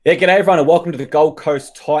Yeah, g'day everyone, and welcome to the Gold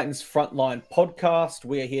Coast Titans Frontline podcast.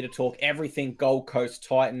 We are here to talk everything Gold Coast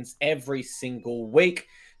Titans every single week.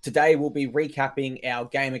 Today, we'll be recapping our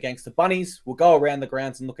game against the Bunnies. We'll go around the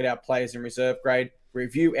grounds and look at our players in reserve grade,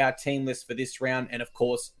 review our team list for this round, and of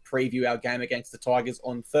course, preview our game against the Tigers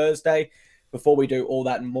on Thursday. Before we do all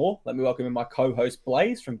that and more, let me welcome in my co-host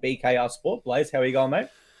Blaze from BKR Sport. Blaze, how are you going, mate?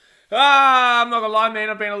 I'm not gonna lie, man.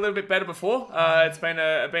 I've been a little bit better before. It's been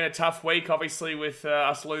a tough week, obviously, with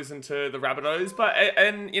us losing to the Rabbitohs. But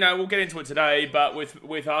we'll get into it today. But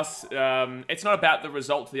with us, it's not about the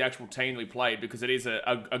result of the actual team we played, because it is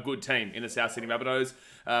a good team in the South Sydney Rabbitohs.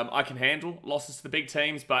 I can handle losses to the big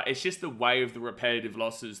teams, but it's just the way of the repetitive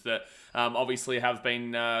losses that obviously have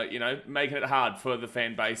been making it hard for the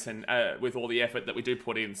fan base, and with all the effort that we do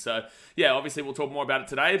put in. So yeah, obviously we'll talk more about it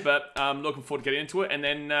today. But looking forward to getting into it, and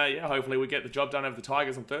then hopefully we get the job done over the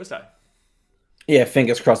Tigers on Thursday. Yeah,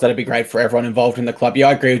 fingers crossed. That'd be great for everyone involved in the club. Yeah,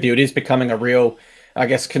 I agree with you. It is becoming a real, I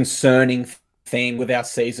guess, concerning theme with our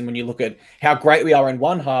season when you look at how great we are in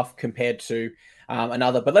one half compared to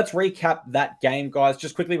another. But let's recap that game, guys.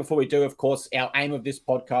 Just quickly before we do, of course, our aim of this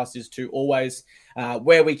podcast is to always,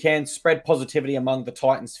 where we can, spread positivity among the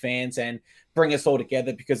Titans fans and bring us all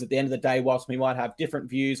together, because at the end of the day, whilst we might have different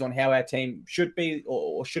views on how our team should be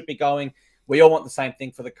or should be going, we all want the same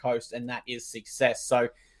thing for the Coast, and that is success. So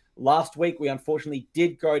last week, we unfortunately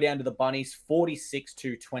did go down to the Bunnies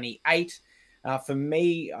 46-28. For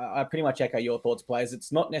me, I pretty much echo your thoughts, players.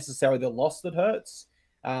 It's not necessarily the loss that hurts.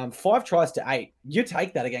 5 tries to 8. You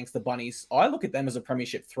take that against the Bunnies. I look at them as a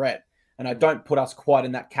premiership threat, and I don't put us quite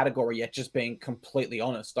in that category yet, just being completely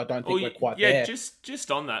honest. I don't think we're quite there.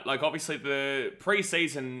 Just on that, like, obviously the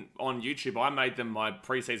preseason on YouTube, I made them my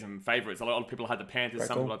preseason favourites. A lot of people had the Panthers, Very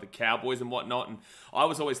some cool. people had the Cowboys and whatnot, and I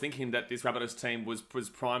was always thinking that this Rabbitohs team was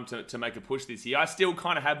primed to make a push this year. I still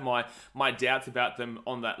kind of had my doubts about them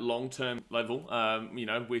on that long-term level,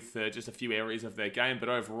 with just a few areas of their game, but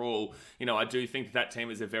overall, I do think that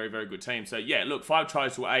team is a very, very good team. So yeah, look, 5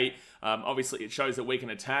 tries to 8. Obviously, it shows that we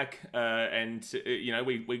can attack,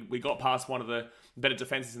 we got past one of the better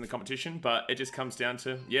defenses in the competition, but it just comes down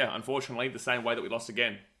to, unfortunately, the same way that we lost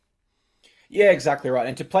again. Yeah, exactly right.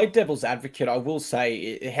 And to play devil's advocate, I will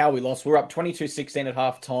say how we lost. We were up 22-16 at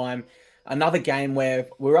halftime. Another game where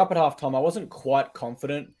we were up at halftime. I wasn't quite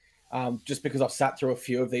confident, just because I've sat through a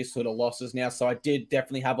few of these sort of losses now. So I did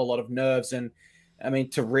definitely have a lot of nerves. And I mean,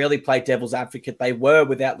 to really play devil's advocate, they were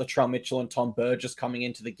without Latrell Mitchell and Tom Burgess coming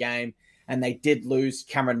into the game. And they did lose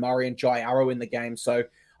Cameron Murray and Jai Arrow in the game. So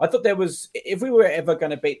I thought there was, if we were ever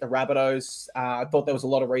going to beat the Rabbitohs, I thought there was a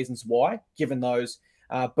lot of reasons why, given those.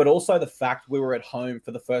 But also the fact we were at home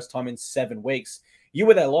for the first time in 7 weeks. You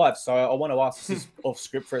were there live, so I want to ask, this is off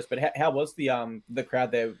script for us, but how was the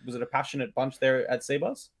crowd there? Was it a passionate bunch there at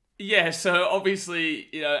Seabuzz? Yeah, so obviously,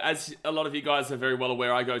 as a lot of you guys are very well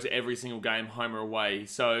aware, I go to every single game, home or away.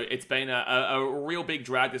 So it's been a real big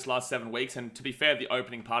drag this last 7 weeks. And to be fair, the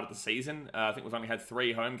opening part of the season, I think we've only had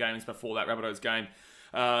 3 home games before that Rabbitohs game,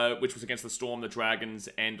 which was against the Storm, the Dragons,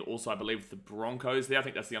 and also, I believe, the Broncos there. I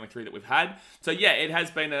think that's the only 3 that we've had. So yeah, it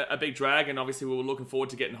has been a big drag, and obviously we were looking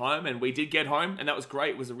forward to getting home, and we did get home, and that was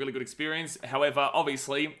great. It was a really good experience. However,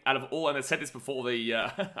 obviously, out of all, and I said this before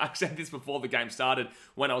I said this before the game started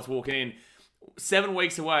when I was walking in, 7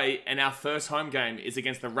 weeks away, and our first home game is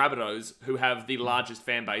against the Rabbitohs, who have the largest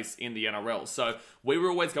fan base in the NRL. So we were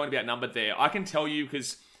always going to be outnumbered there. I can tell you,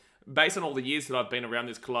 because based on all the years that I've been around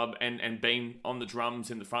this club and been on the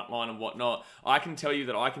drums in the front line and whatnot, I can tell you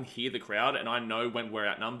that I can hear the crowd, and I know when we're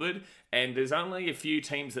outnumbered. And there's only a few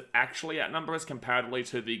teams that actually outnumber us comparatively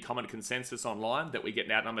to the common consensus online that we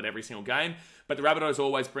get outnumbered every single game. But the Rabbitohs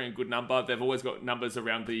always bring a good number. They've always got numbers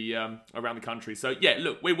around the country. So yeah,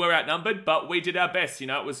 look, we were outnumbered, but we did our best.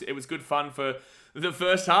 It was good fun for the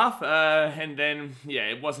first half, and then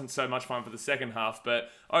it wasn't so much fun for the second half. But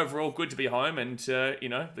overall, good to be home, and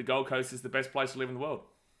the Gold Coast is the best place to live in the world.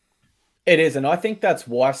 It is, and I think that's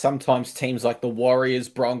why sometimes teams like the Warriors,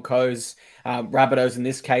 Broncos, Rabbitohs in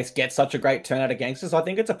this case, get such a great turnout against us. I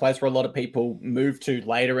think it's a place where a lot of people move to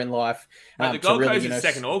later in life. Mate, the Gold Coast is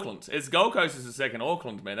second Auckland. Gold Coast is the second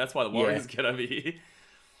Auckland, man. That's why the Warriors get over here.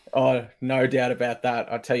 Oh, no doubt about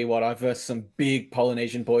that. I tell you what, I versed some big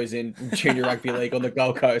Polynesian boys in junior rugby league on the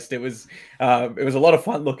Gold Coast. It was a lot of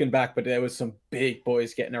fun looking back, but there was some big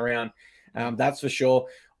boys getting around. That's for sure.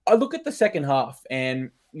 I look at the second half,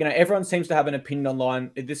 and everyone seems to have an opinion online.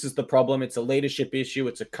 This is the problem. It's a leadership issue.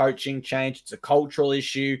 It's a coaching change. It's a cultural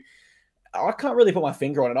issue. I can't really put my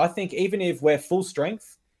finger on it. I think even if we're full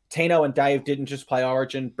strength, Tino and Dave didn't just play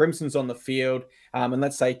Origin. Brimson's on the field, and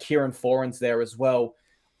let's say Kieran Foran's there as well.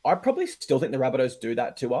 I probably still think the Rabbitohs do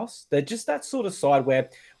that to us. They're just that sort of side where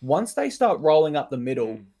once they start rolling up the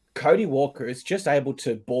middle, Cody Walker is just able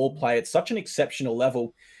to ball play at such an exceptional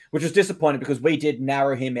level, which was disappointing because we did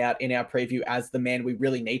narrow him out in our preview as the man we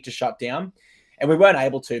really need to shut down. And we weren't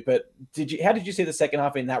able to, but how did you see the second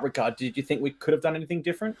half in that regard? Did you think we could have done anything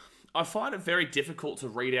different? I find it very difficult to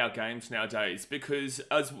read our games nowadays because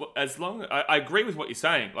as long I agree with what you're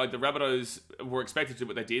saying. Like the Rabbitohs were expected to do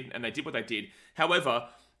what they did, and they did what they did. However,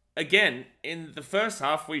 again, in the first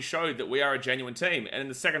half, we showed that we are a genuine team. And in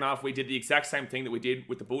the second half, we did the exact same thing that we did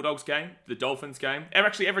with the Bulldogs game, the Dolphins game,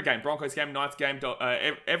 actually every game, Broncos game, Knights game,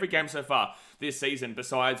 every game so far this season,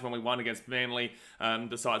 besides when we won against Manly,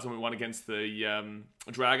 besides when we won against the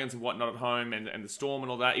Dragons and whatnot at home, and the Storm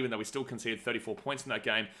and all that, even though we still conceded 34 points in that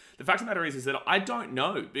game. The fact of the matter is that I don't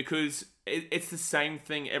know, because it's the same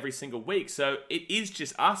thing every single week. So it is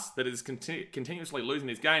just us that is continuously losing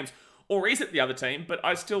these games. Or is it the other team? But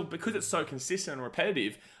I still, because it's so consistent and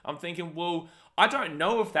repetitive, I'm thinking, well, I don't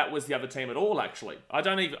know if that was the other team at all, actually. I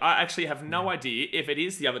actually have no idea if it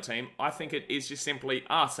is the other team. I think it is just simply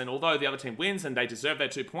us. And although the other team wins and they deserve their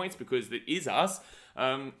 2 points because it is us,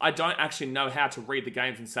 I don't actually know how to read the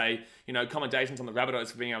games and say, commendations on the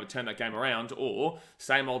Rabbitohs for being able to turn that game around, or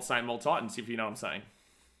same old Titans, if you know what I'm saying.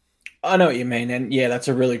 I know what you mean. And yeah, that's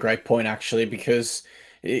a really great point, actually, because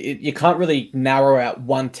you can't really narrow out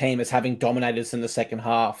one team as having dominated us in the second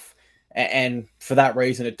half. And for that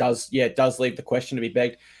reason, it does leave the question to be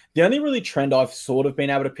begged. The only really trend I've sort of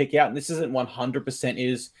been able to pick out, and this isn't 100%,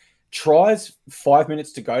 is tries 5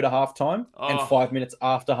 minutes to go to halftime and 5 minutes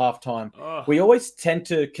after halftime. We always tend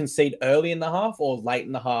to concede early in the half or late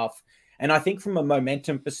in the half. And I think from a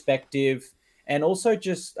momentum perspective, and also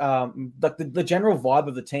just like the general vibe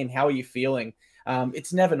of the team, how are you feeling?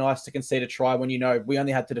 It's never nice to concede a try when we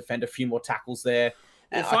only had to defend a few more tackles there.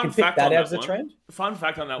 Well, I can pick that out as a trend. Fun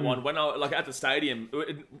fact on that one: when I at the stadium,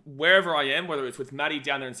 wherever I am, whether it's with Matty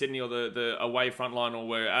down there in Sydney or the away front line, or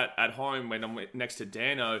we're at home when I'm next to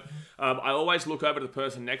Dano, I always look over to the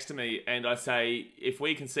person next to me and I say, if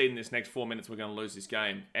we concede in this next 4 minutes, we're going to lose this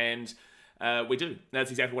game. And we do. That's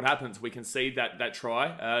exactly what happens. We concede that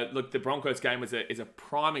try. Look, the Broncos game is a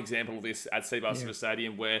prime example of this at Cbus Super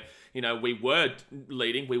Stadium, where we were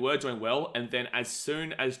leading, we were doing well, and then as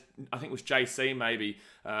soon as I think it was JC maybe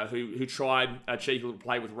who tried a cheeky little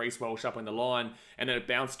play with Reece Welsh up in the line, and then it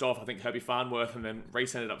bounced off I think Herbie Farnworth, and then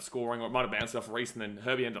Reece ended up scoring, or it might have bounced off Reece and then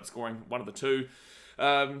Herbie ended up scoring one of the two.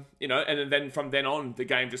 And then from then on, the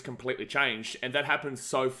game just completely changed. And that happens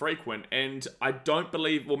so frequent. And I don't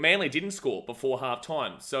believe... Well, Manly didn't score before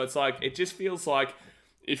half-time. So it's like... It just feels like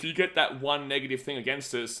if you get that one negative thing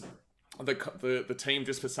against us, the team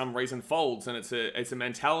just for some reason folds. And it's a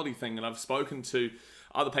mentality thing. And I've spoken to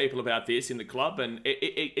other people about this in the club, and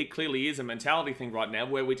it clearly is a mentality thing right now,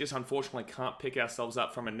 where we just unfortunately can't pick ourselves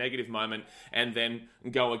up from a negative moment and then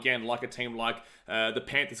go again like a team like the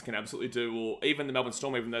Panthers can absolutely do, or even the Melbourne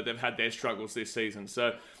Storm, even though they've had their struggles this season.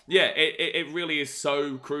 So yeah, it really is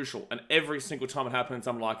so crucial, and every single time it happens,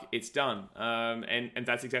 I'm like, it's done, and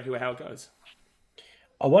that's exactly how it goes.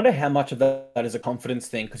 I wonder how much of that is a confidence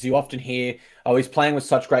thing, because you often hear, oh, he's playing with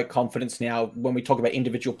such great confidence now when we talk about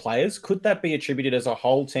individual players. Could that be attributed as a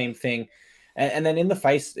whole team thing? And then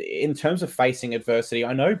in terms of facing adversity,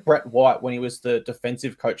 I know Brett White, when he was the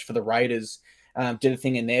defensive coach for the Raiders, did a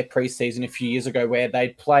thing in their preseason a few years ago where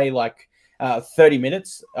they'd play like 30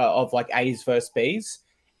 minutes of like A's versus B's,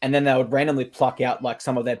 and then they would randomly pluck out like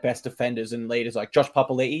some of their best defenders and leaders, like Josh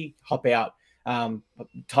Papali'i, hop out,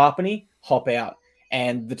 Tarpany, hop out.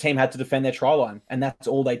 And the team had to defend their try line. And that's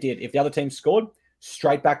all they did. If the other team scored,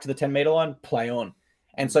 straight back to the 10-meter line, play on.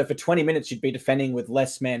 And so for 20 minutes, you'd be defending with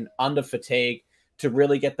less men, under fatigue, to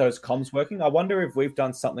really get those comms working. I wonder if we've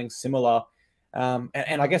done something similar. And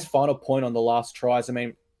I guess final point on the last tries. I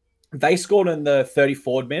mean, they scored in the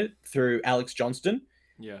 34th minute through Alex Johnston.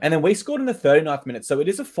 Yeah. And then we scored in the 39th minute. So it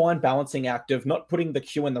is a fine balancing act of not putting the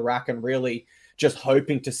cue in the rack and really just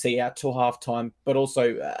hoping to see out till halftime, but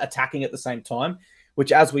also attacking at the same time,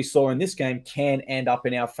 which, as we saw in this game, can end up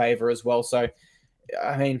in our favor as well. So,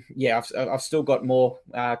 I mean, yeah, I've still got more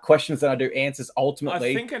questions than I do answers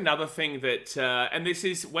ultimately. I think another thing that, and this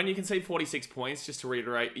is when you concede 46 points, just to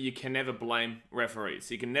reiterate, you can never blame referees.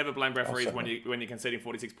 You can never blame referees when you're conceding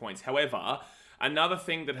 46 points. However, another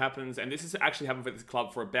thing that happens, and this has actually happened for this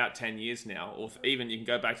club for about 10 years now, or even you can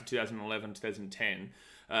go back to 2011, 2010,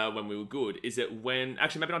 when we were good, is that when...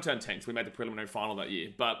 Actually, maybe not 2010, because we made the preliminary final that year.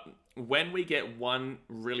 But when we get one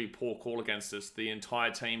really poor call against us, the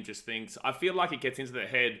entire team just thinks... I feel like it gets into their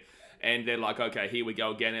head, and they're like, okay, here we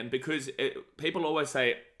go again. And because people always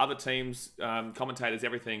say, other teams, commentators,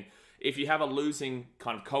 everything... if you have a losing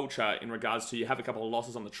kind of culture in regards to you have a couple of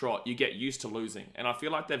losses on the trot, you get used to losing. And I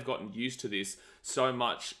feel like they've gotten used to this so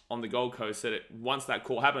much on the Gold Coast that once that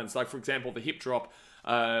call happens, like for example, the hip drop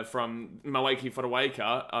from Moeaki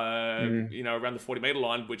Fotuaika, around the 40-metre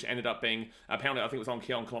line, which ended up being a penalty. I think it was on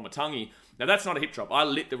Keon Kolomatangi. Now, that's not a hip drop. I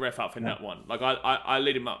lit the ref up in that one. Like, I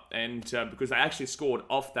lit him up. And because they actually scored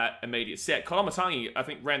off that immediate set. Kolomatangi, I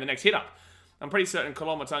think, ran the next hit up. I'm pretty certain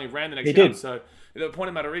Kolomatangi ran the next hit up. So the point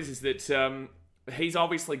of the matter is that he's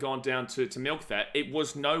obviously gone down to milk that. It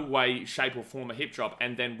was no way, shape, or form a hip drop,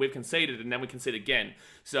 and then we've conceded, and then we concede again.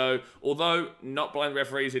 So, although not blame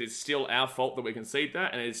referees, it is still our fault that we concede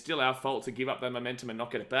that, and it is still our fault to give up that momentum and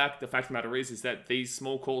not get it back. The fact of the matter is that these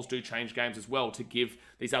small calls do change games as well to give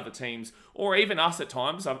these other teams, or even us at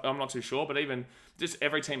times, I'm not too sure, but even just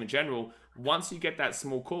every team in general, once you get that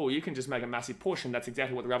small call, you can just make a massive push, and that's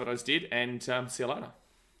exactly what the Rabbitohs did, and see you later.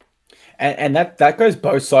 And that goes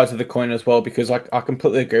both sides of the coin as well, because I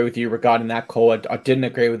completely agree with you regarding that call. I didn't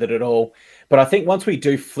agree with it at all. But I think once we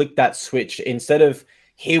do flick that switch, instead of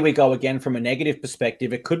here we go again from a negative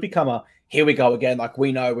perspective, it could become a here we go again. Like,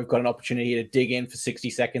 we know we've got an opportunity to dig in for 60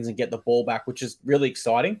 seconds and get the ball back, which is really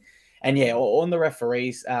exciting. And yeah, on the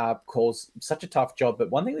referees calls, such a tough job.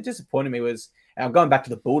 But one thing that disappointed me was, and I'm going back to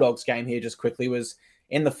the Bulldogs game here just quickly, was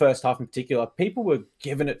in the first half in particular, people were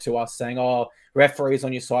giving it to us saying, oh, referees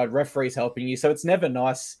on your side, referees helping you. So it's never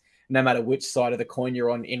nice, no matter which side of the coin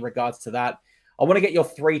you're on in regards to that. I want to get your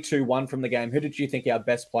 3-2-1 from the game. Who did you think our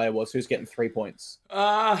best player was? Who's getting 3 points?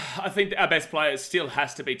 I think our best player still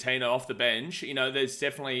has to be Tino off the bench. There's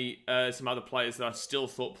definitely some other players that I still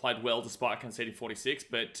thought played well despite conceding 46,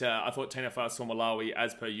 but I thought Tino Fa'asuamaleaui,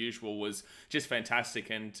 as per usual, was just fantastic.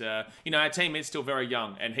 And, our team is still very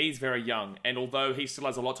young, and he's very young. And although he still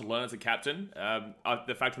has a lot to learn as a captain,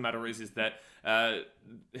 the fact of the matter is that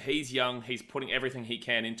he's young, he's putting everything he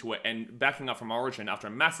can into it, and backing up from Origin after a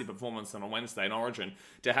massive performance on a Wednesday in Origin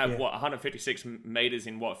to have 156 meters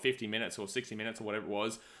in 50 minutes or 60 minutes or whatever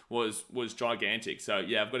it was gigantic. So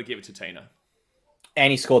yeah, I've got to give it to Tina.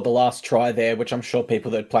 And he scored the last try there, which I'm sure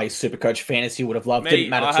people that play Supercoach Fantasy would have loved. Didn't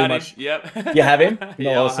matter too much. Yep. You have him?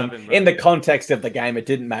 Yeah, awesome. I have him, in the context of the game, it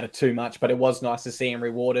didn't matter too much, but it was nice to see him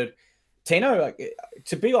rewarded. Tino,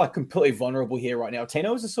 to be completely vulnerable here right now,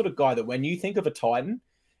 Tino is the sort of guy that when you think of a Titan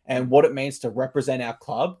and what it means to represent our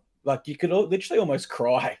club, you could literally almost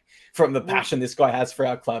cry from the passion this guy has for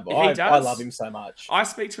our club. I love him so much. I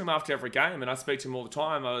speak to him after every game, and I speak to him all the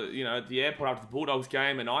time, at the airport after the Bulldogs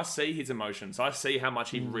game, and I see his emotions. I see how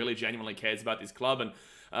much he really genuinely cares about this club. And,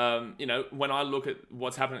 when I look at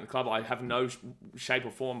what's happening at the club, I have no shape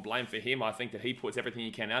or form blame for him. I think that he puts everything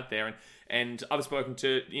he can out there. And I've spoken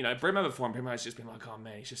to, Brimo before, and Brimo has just been like, oh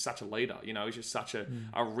man, he's just such a leader. He's just such a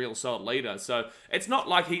real solid leader. So it's not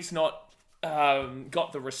like he's not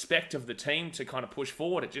got the respect of the team to kind of push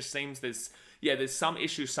forward. It just seems there's some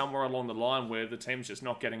issue somewhere along the line where the team's just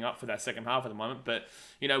not getting up for that second half at the moment. But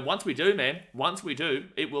once we do,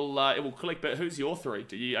 it will click. But who's your three?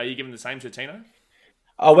 Are you giving the same to Tino?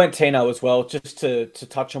 I went Tino as well, just to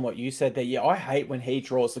touch on what you said there. Yeah, I hate when he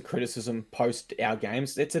draws the criticism post our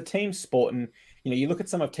games. It's a team sport, and you look at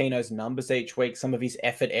some of Tino's numbers each week, some of his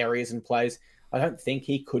effort areas and plays. I don't think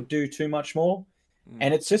he could do too much more.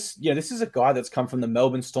 And it's just, this is a guy that's come from the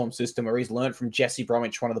Melbourne Storm system where he's learned from Jesse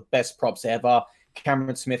Bromwich, one of the best props ever,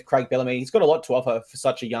 Cameron Smith, Craig Bellamy. He's got a lot to offer for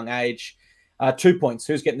such a young age. 2 points.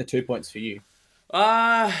 Who's getting the 2 points for you?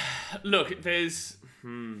 Look, there's...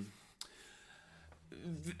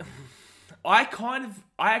 I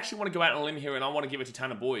actually want to go out on a limb here, and I want to give it to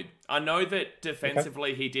Tanner Boyd. I know that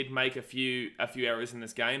defensively he did make a few errors in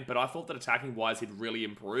this game, but I thought that attacking wise he'd really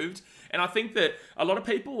improved. And I think that a lot of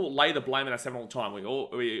people lay the blame on us all the time.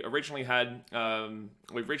 We originally had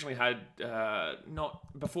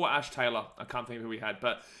not before Ash Taylor. I can't think of who we had,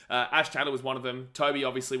 but Ash Taylor was one of them. Toby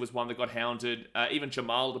obviously was one that got hounded. Even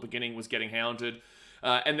Jamal at the beginning was getting hounded.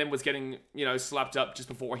 And then was getting, slapped up just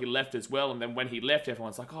before he left as well. And then when he left,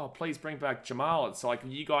 everyone's like, oh, please bring back Jamal. It's like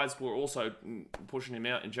you guys were also pushing him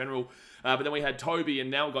out in general. But then we had Toby, and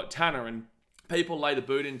now we've got Tanner, and people lay the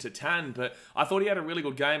boot into Tan. But I thought he had a really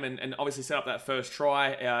good game and obviously set up that first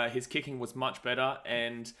try. His kicking was much better.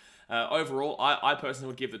 And overall, I personally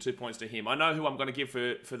would give the 2 points to him. I know who I'm going to give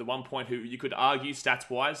for the 1 point, who you could argue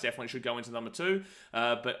stats-wise definitely should go into number 2.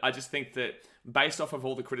 But I just think that based off of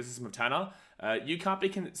all the criticism of Tanner, you can't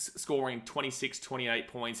be scoring 26, 28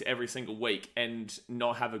 points every single week and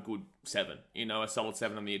not have a good 7, a solid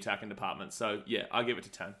 7 in the attacking department. So, yeah, I'll give it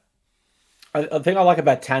to Tan. I think I like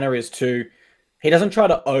about Tanner is he doesn't try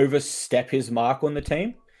to overstep his mark on the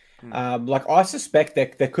team. Like I suspect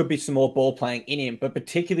that there could be some more ball playing in him, but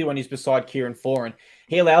particularly when he's beside Kieran Foran,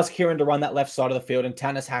 he allows Kieran to run that left side of the field, and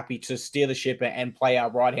Tanner's happy to steer the ship and play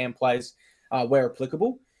our right hand plays where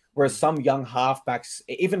applicable. Whereas some young halfbacks,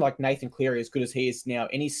 even like Nathan Cleary, as good as he is now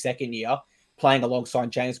in his second year, playing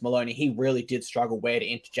alongside James Maloney, he really did struggle where to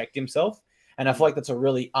interject himself. And I feel like that's a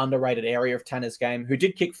really underrated area of Tanner's game, who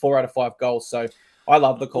did kick 4 out of 5 goals. So I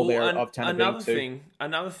love the call there of Tanner being 2.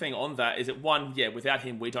 Another thing on that is that one, without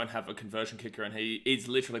him, we don't have a conversion kicker, and he is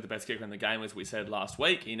literally the best kicker in the game, as we said last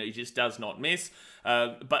week. You know, he just does not miss.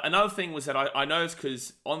 But another thing was that I noticed,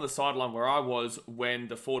 because on the sideline where I was, when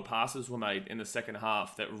the forward passes were made in the second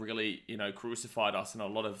half, that really, crucified us and a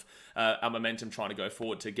lot of our momentum trying to go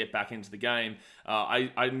forward to get back into the game.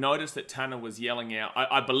 I noticed that Tanner was yelling out,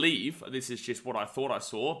 I believe, this is just what I thought I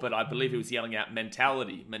saw, but I believe he was yelling out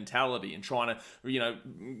mentality, and trying to,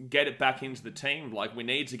 get it back into the team. Like, we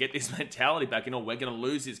need to get this mentality back in, or we're going to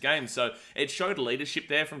lose this game. So it showed leadership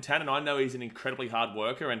there from Tanner. I know he's an incredibly hard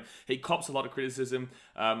worker, and he cops a lot of criticism.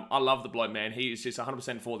 I love the bloke, man. He is just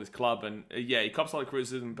 100% for this club, and he cops a lot of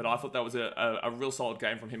criticism, but I thought that was a real solid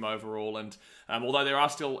game from him overall. And although there are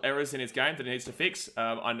still errors in his game that he needs to fix,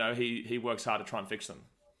 I know he works hard to try and fix them.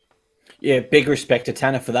 Yeah, big respect to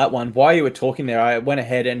Tanner for that one. While you were talking there, I went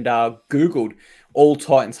ahead and Googled all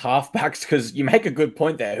Titans halfbacks, because you make a good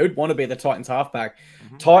point there. Who'd want to be the Titans halfback?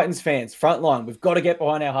 Titans fans, front line, we've got to get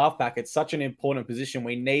behind our halfback. It's such an important position.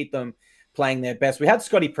 We need them playing their best. We had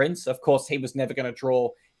Scotty Prince. Of course, he was never going to draw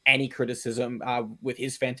any criticism with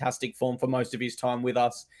his fantastic form for most of his time with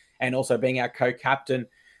us, and also being our co-captain.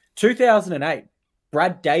 2008,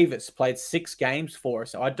 Brad Davis played 6 games for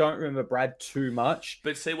us. I don't remember Brad too much.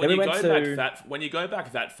 But see, when you go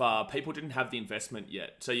back that far, people didn't have the investment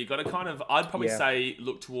yet. So you got to kind of, I'd probably say,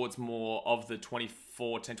 look towards more of the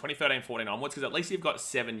 2013, 14 onwards, because at least you've got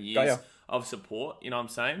 7 years of support. You know what I'm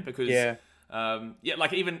saying? Because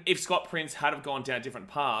like, even if Scott Prince had have gone down a different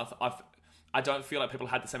path, I don't feel like people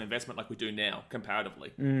had the same investment like we do now,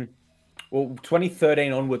 comparatively. Well,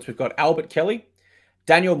 2013 onwards, we've got Albert Kelly,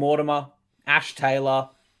 Daniel Mortimer, Ash Taylor,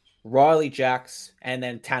 Riley Jacks, and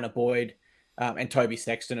then Tanner Boyd, and Toby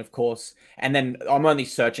Sexton, of course. And then I'm only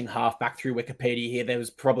searching halfback through Wikipedia here. There was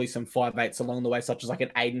probably some 5'8s along the way, such as like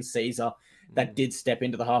an Aiden Caesar that did step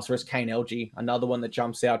into the halves, whereas Kane Elgey, another one that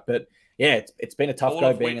jumps out. But yeah, it's been a tough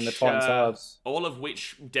go being in the Titans halves. All of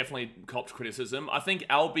which definitely copped criticism. I think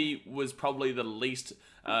Albie was probably the least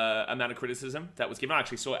amount of criticism that was given. I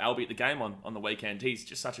actually saw Albie at the game on the weekend. He's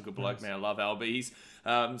just such a good bloke, man. I love Albie. He's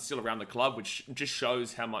still around the club, which just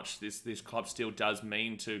shows how much this club still does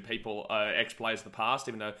mean to people, ex-players of the past,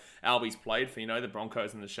 even though Albie's played for, the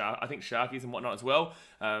Broncos and the Sharkies and whatnot as well.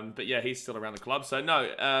 But yeah, he's still around the club. So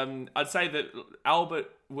no, I'd say that Albert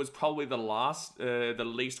was probably the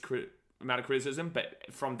least amount of criticism, but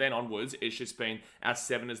from then onwards, it's just been our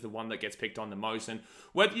 7 is the one that gets picked on the most. And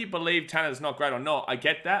whether you believe Tanner's not great or not, I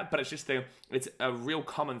get that, but it's just it's a real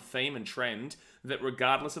common theme and trend that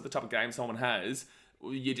regardless of the type of game someone has,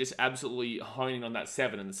 you're just absolutely honing on that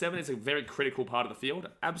 7. And the 7 is a very critical part of the field,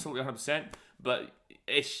 absolutely 100%. But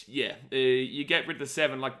you get rid of the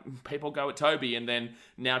 7, like people go at Toby, and then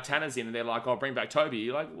now Tanner's in, and they're like, "Oh, bring back Toby."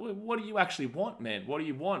 You're like, what do you actually want, man? What do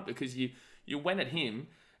you want? Because you went at him,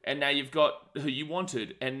 and now you've got who you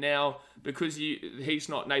wanted, and now because he's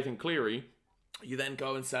not Nathan Cleary, you then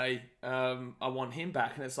go and say, I want him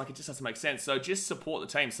back, and it's like, it just doesn't make sense. So just support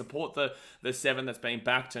the team, support the 7 that's being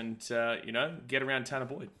backed, and get around Tanner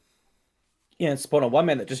Boyd. Yeah, and spot on. One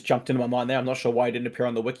man that just jumped into my mind there, I'm not sure why he didn't appear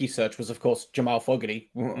on the wiki search, was, of course, Jamal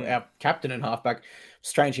Fogarty, our captain and halfback.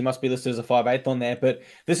 Strange he must be listed as a 5'8" on there, but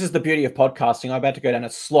this is the beauty of podcasting. I'm about to go down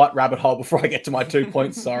a slight rabbit hole before I get to my 2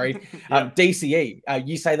 points, sorry. DCE,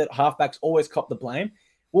 you say that halfbacks always cop the blame.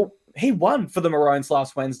 Well, he won for the Maroons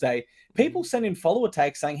last Wednesday. People sent in follower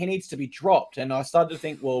takes saying he needs to be dropped, and I started to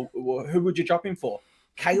think, well, who would you drop him for?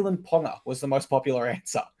 Kalen Ponga was the most popular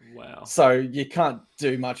answer. Wow. So you can't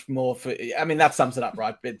do much more for... I mean, that sums it up,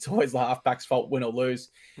 right? It's always the halfback's fault, win or lose.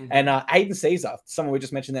 And Aiden Caesar, someone we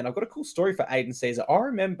just mentioned then, I've got a cool story for Aiden Caesar. I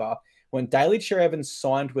remember when Daly Cherry-Evans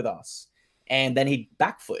signed with us, and then he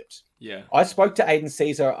backflipped. Yeah. I spoke to Aiden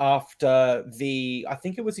Caesar after I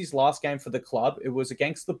think it was his last game for the club. It was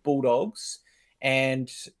against the Bulldogs,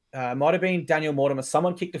 and might have been Daniel Mortimer.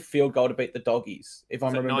 Someone kicked a field goal to beat the Doggies, if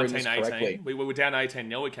I'm remembering this correctly. We were down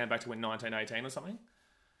 18-0. We came back to win 19-18 or something.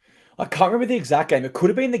 I can't remember the exact game. It could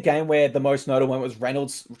have been the game where the most notable one was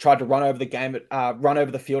Reynolds tried to run over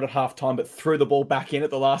the field at halftime, but threw the ball back in at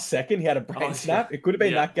the last second. He had a brain snap. It could have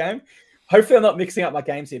been that game. Hopefully I'm not mixing up my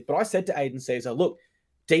games here, but I said to Aiden Caesar, look,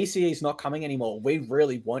 DCE is not coming anymore. We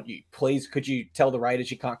really want you. Please, could you tell the Raiders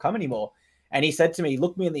you can't come anymore? And he said to me, he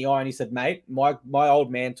looked me in the eye and he said, mate, my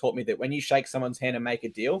old man taught me that when you shake someone's hand and make a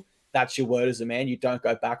deal, that's your word as a man. You don't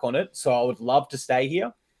go back on it. So I would love to stay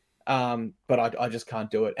here. But I just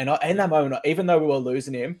can't do it. And in that moment, even though we were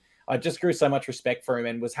losing him, I just grew so much respect for him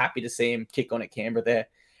and was happy to see him kick on at Canberra there.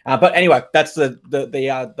 But anyway, that's the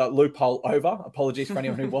loophole over. Apologies for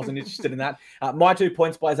anyone who wasn't interested in that. My 2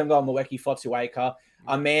 points, Blaze, I'm going Moeaki Fotuaika,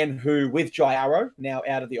 a man who, with Jai Arrow now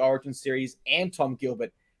out of the Origin series and Tom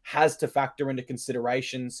Gilbert, has to factor into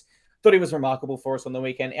considerations. Thought he was remarkable for us on the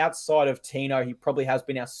weekend. Outside of Tino, he probably has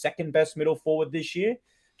been our second best middle forward this year.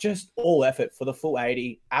 Just all effort for the full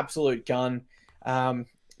 80, absolute gun.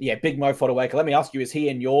 Big Mo Fotuaika. Let me ask you, is he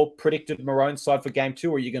in your predicted Maroon side for game 2,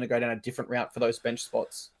 or are you going to go down a different route for those bench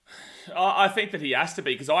spots? I think that he has to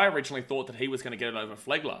be, because I originally thought that he was going to get it over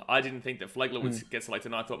Flegler. I didn't think that Flegler would get selected,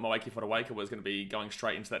 and I thought Moeaki Fotuaika was going to be going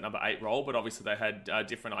straight into that number 8 role, but obviously they had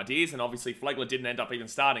different ideas, and obviously Flegler didn't end up even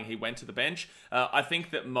starting. He went to the bench. I think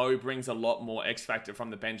that Mo brings a lot more X factor from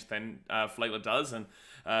the bench than Flegler does, and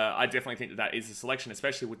I definitely think that is a selection,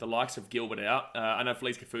 especially with the likes of Gilbert out. I know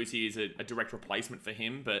Felice Kafusi is a direct replacement for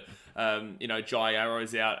him, but Jai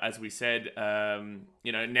Arrow's out, as we said.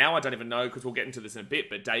 Now I don't even know, because we'll get into this in a bit,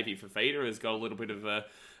 but Davey Fifita has got a little bit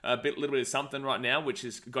of something right now, which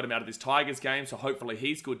has got him out of this Tigers game, so hopefully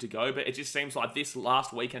he's good to go. But it just seems like this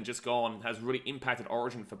last weekend just gone has really impacted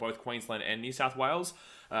Origin for both Queensland and New South Wales.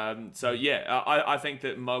 I think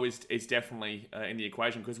that Mo is definitely in the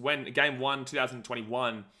equation, because when Game 1,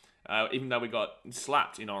 2021, even though we got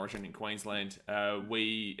slapped in Origin in Queensland,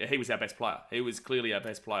 he was our best player. He was clearly our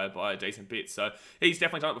best player by a decent bit. So he's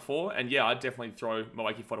definitely done it before. And yeah, I'd definitely throw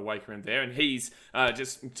Moeaki Fotuaika in there. And he's,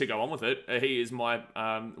 just to go on with it, he is my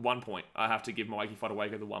 1 point. I have to give Moeaki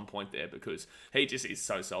Fotuaika the 1 point there, because he just is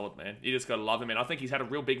so solid, man. You just got to love him. And I think he's had a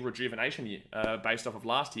real big rejuvenation year based off of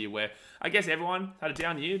last year, where I guess everyone had a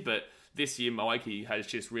down year, but this year Moeaki has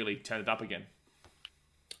just really turned it up again.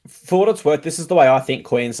 For what it's worth, this is the way I think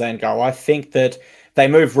Queensland go. I think that they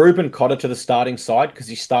move Reuben Cotter to the starting side because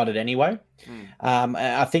he started anyway.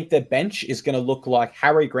 I think their bench is going to look like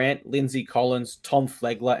Harry Grant, Lindsay Collins, Tom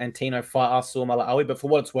Flegler, and Tino Fa'asuamaleaui. But for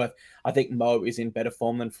what it's worth, I think Mo is in better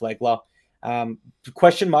form than Flegler.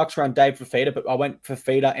 Question marks around Dave Fifita, but I went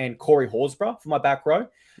Fifita and Corey Horsburgh for my back row.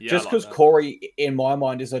 Yeah, just because Corey, in my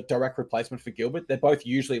mind, is a direct replacement for Gilbert. They're both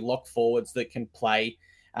usually lock forwards that can play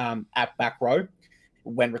at back row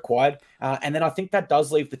when required. And then I think that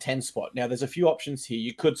does leave the 10 spot. Now, there's a few options here.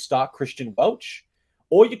 You could start Christian Welch,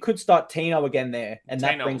 or you could start Tino again there, and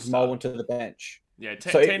that brings Mo onto the bench. Yeah,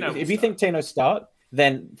 so if you think Tino start,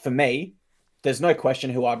 then for me, there's no question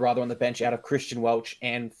who I'd rather on the bench out of Christian Welch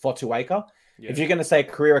and Fotuaika. Yeah. If you're going to say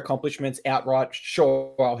career accomplishments outright,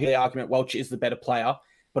 sure, I'll hear the argument Welch is the better player.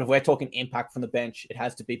 But if we're talking impact from the bench, it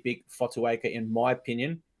has to be big Fotuaika, in my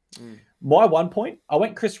opinion. My 1 point, I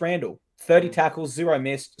went Chris Randall. 30 tackles, 0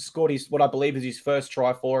 missed, scored what I believe is his first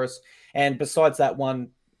try for us. And besides that one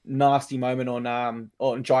nasty moment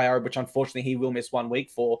on Jai Arrow, which unfortunately he will miss 1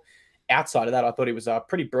 week for, outside of that, I thought he was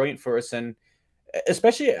pretty brilliant for us. And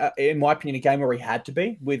especially, in my opinion, a game where he had to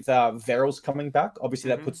be with Verrills coming back. Obviously,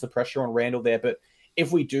 that puts the pressure on Randall there. But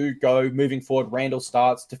if we do go moving forward, Randall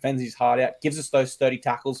starts, defends his heart out, gives us those 30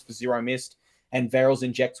 tackles for 0 missed, and Verrills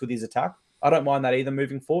injects with his attack. I don't mind that either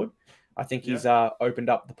moving forward. I think he's opened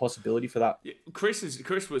up the possibility for that. Yeah, Chris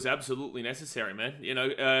was absolutely necessary, man.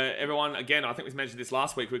 Everyone, again, I think we mentioned this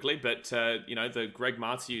last week quickly, but, the Greg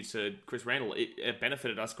Marzhew to Chris Randall, it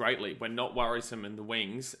benefited us greatly. We're not worrisome in the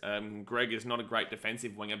wings. Greg is not a great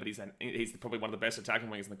defensive winger, but he's probably one of the best attacking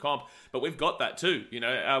wingers in the comp. But we've got that too.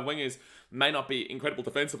 Our wingers may not be incredible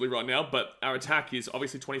defensively right now, but our attack is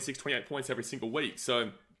obviously 26, 28 points every single week.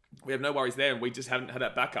 So we have no worries there, and we just haven't had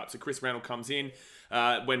that backup. So Chris Randall comes in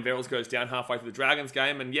when Verrills goes down halfway through the Dragons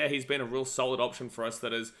game, and he's been a real solid option for us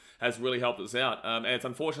that has really helped us out. And it's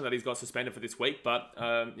unfortunate that he's got suspended for this week, but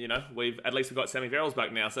we've got Sammy Verrills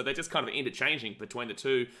back now, so they're just kind of interchanging between the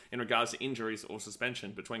two in regards to injuries or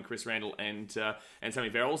suspension between Chris Randall and Sammy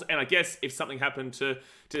Verrills. And I guess if something happened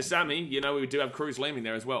to Sammy, we do have Cruz Leeming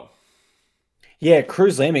there as well. Yeah,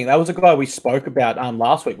 Cruz Leeming, that was a guy we spoke about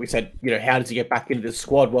last week. We said, how does he get back into the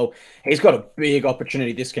squad? Well, he's got a big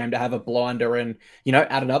opportunity this game to have a blinder and,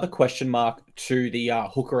 add another question mark to the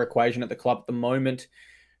hooker equation at the club at the moment.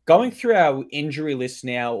 Going through our injury list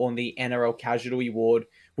now on the NRL Casualty Ward,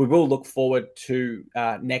 we will look forward to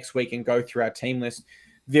next week and go through our team list.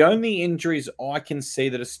 The only injuries I can see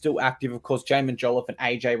that are still active, of course, Jamin Jolliffe and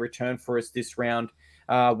AJ return for us this round,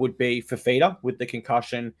 would be Fifita with the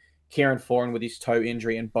concussion, Kieran Foran with his toe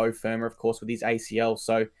injury, and Beau Fermor, of course, with his ACL.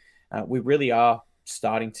 So we really are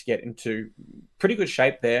starting to get into pretty good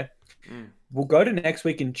shape there. We'll go to next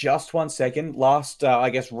week in just 1 second. Last, I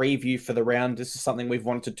guess, review for the round. This is something we've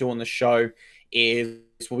wanted to do on the show is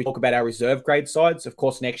when we talk about our reserve grade sides. Of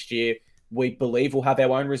course, next year, we believe we'll have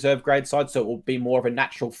our own reserve grade side, so it will be more of a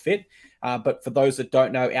natural fit. But for those that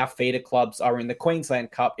don't know, our feeder clubs are in the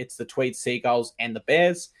Queensland Cup. It's the Tweed Seagulls and the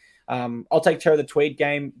Bears. I'll take care of the Tweed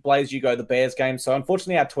game. Blaze, you go the Bears game. So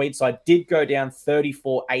unfortunately, our Tweed side did go down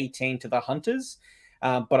 34-18 to the Hunters.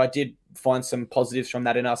 But I did find some positives from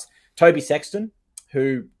that in us. Toby Sexton,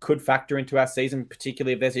 who could factor into our season,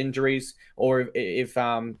 particularly if there's injuries or if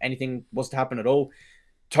anything was to happen at all.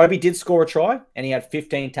 Toby did score a try, and he had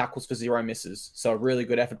 15 tackles for 0 misses. So a really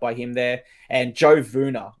good effort by him there. And Joe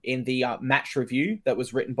Vuna, in the match review that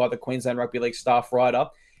was written by the Queensland Rugby League staff writer,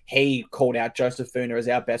 he called out Joseph Vuna as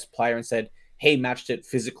our best player and said he matched it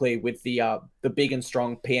physically with the big and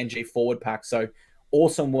strong PNG forward pack. So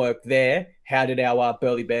awesome work there. How did our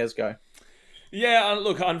Burleigh Bears go? Yeah,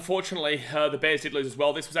 look, unfortunately, the Bears did lose as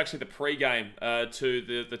well. This was actually the pre-game to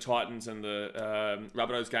the Titans and the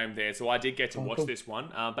Rabbitohs game there, so I did get to watch this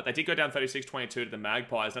one. But they did go down 36-22 to the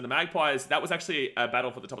Magpies. Now, the Magpies, that was actually a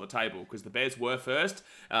battle for the top of the table because the Bears were first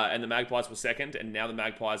and the Magpies were second, and now the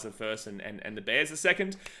Magpies are first and the Bears are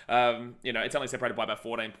second. It's only separated by about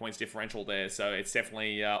 14 points differential there, so it's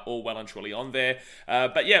definitely all well and truly on there.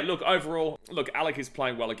 But yeah, look, overall, Alec is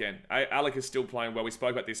playing well again. Alec is still playing well. We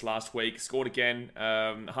spoke about this last week. Scored again.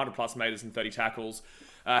 100 plus meters and 30 tackles.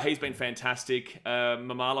 He's been fantastic.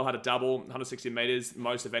 Mamalo had a double, 160 meters,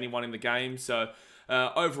 most of anyone in the game. So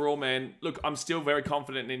overall, man, look, I'm still very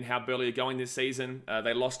confident in how Burleigh are going this season.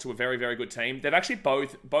 They lost to a very, very good team. They've actually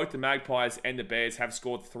both the Magpies and the Bears have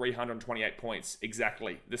scored 328 points,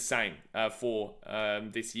 exactly the same for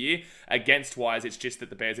this year. Against wise, it's just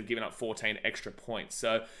that the Bears have given up 14 extra points.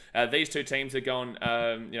 So these two teams are going,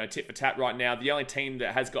 tit for tat right now. The only team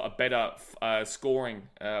that has got a better scoring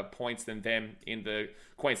points than them in the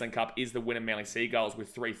Queensland Cup is the Wynnum Manly Seagulls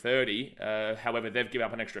with 330. However, they've given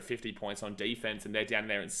up an extra 50 points on defense and they're down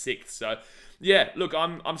there in 6th. So, yeah, look,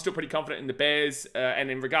 I'm still pretty confident in the Bears.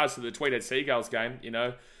 And in regards to the Tweed Seagulls game,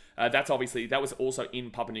 that was also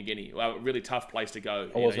in Papua New Guinea. A really tough place to go.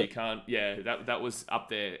 That was up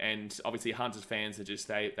there. And obviously, Hunters fans are just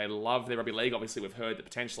they love their rugby league. Obviously, we've heard that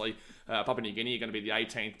potentially Papua New Guinea are going to be the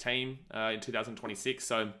 18th team in 2026.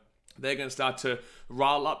 So they're going to start to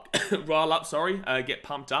get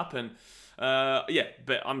pumped up, and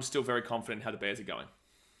but I'm still very confident in how the Bears are going.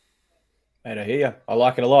 Mate, I hear you. I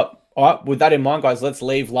like it a lot. All right, with that in mind, guys, let's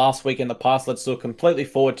leave last week in the past. Let's look completely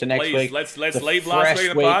forward to next week. Let's leave last week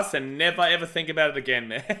in the past and never ever think about it again,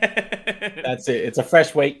 man. That's it. It's a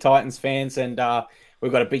fresh week, Titans fans, and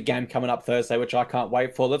we've got a big game coming up Thursday, which I can't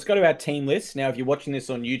wait for. Let's go to our team list. Now, if you're watching this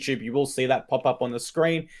on YouTube, you will see that pop up on the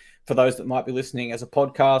screen. For those that might be listening as a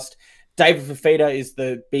podcast, David Fifita is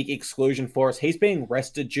the big exclusion for us. He's being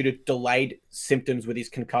rested due to delayed symptoms with his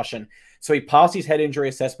concussion. So he passed his head injury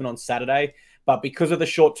assessment on Saturday, but because of the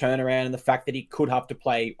short turnaround and the fact that he could have to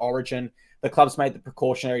play Origin, the club's made the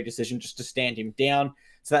precautionary decision just to stand him down.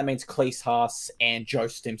 So that means Cleese Haas and Joe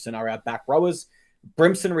Stimson are our back rowers.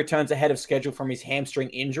 Brimson returns ahead of schedule from his hamstring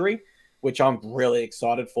injury, which I'm really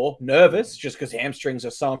excited for. Nervous, just because hamstrings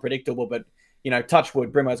are so unpredictable, but touch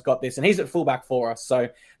wood, Brimo's got this, and he's at fullback for us. So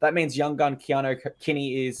that means young gun Keanu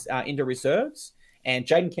Kinney is into reserves, and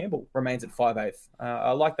Jaden Campbell remains at 5'8".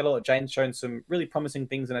 I like that a lot. Jaden's shown some really promising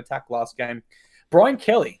things in attack last game. Brian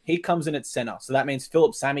Kelly, he comes in at center. So that means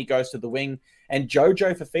Philip Sammy goes to the wing, and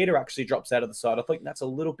Jojo Fafita actually drops out of the side. I think that's a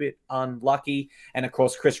little bit unlucky. And, of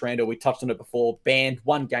course, Chris Randall, we touched on it before, banned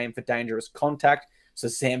 1 game for dangerous contact. So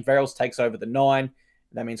Sam Verrills takes over the 9.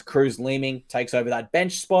 That means Cruz Leeming takes over that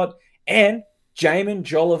bench spot. And Jamin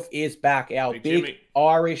Jolliffe is back, our big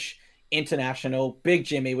Irish international. Big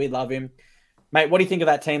Jimmy, we love him. Mate, what do you think of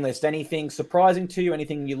that team list? Anything surprising to you?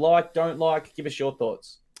 Anything you like, don't like? Give us your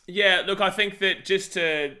thoughts. Yeah, look, I think that just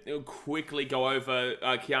to quickly go over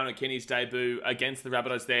Keanu Kinney's debut against the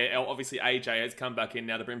Rabbitohs there, obviously AJ has come back in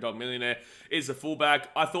now, the Brimdog Millionaire is the fullback.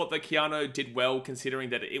 I thought that Keanu did well considering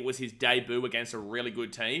that it was his debut against a really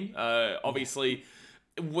good team. Obviously,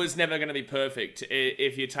 was never going to be perfect.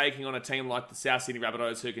 If you're taking on a team like the South Sydney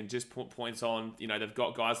Rabbitohs who can just put points on, they've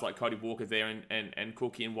got guys like Cody Walker there and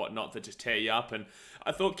Cookie and whatnot that just tear you up. And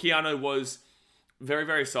I thought Keanu was very,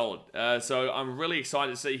 very solid. So I'm really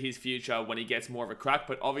excited to see his future when he gets more of a crack.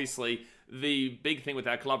 But obviously, the big thing with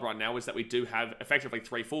our club right now is that we do have effectively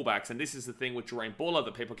 3 fullbacks. And this is the thing with Jermaine Buller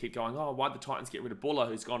that people keep going, oh, why'd the Titans get rid of Buller,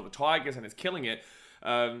 who's gone to the Tigers and is killing it?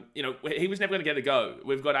 He was never going to get a go.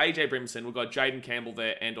 We've got AJ Brimson, we've got Jaden Campbell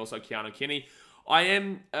there, and also Keanu Kinney. I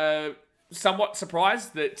am somewhat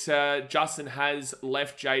surprised that Justin has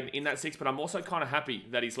left Jayden in that six, but I'm also kind of happy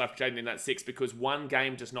that he's left Jayden in that six because one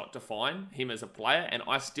game does not define him as a player, and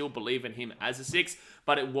I still believe in him as a six.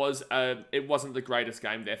 But it wasn't the greatest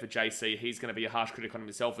game there for JC. He's going to be a harsh critic on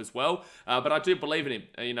himself as well. But I do believe in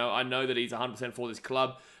him. I know that he's 100% for this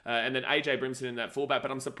club. And then AJ Brimson in that fullback. But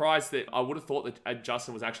I'm surprised that I would have thought that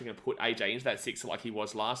Justin was actually going to put AJ into that six like he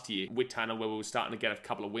was last year with Tanner, where we were starting to get a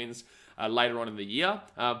couple of wins later on in the year.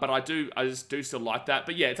 But I just do still like that.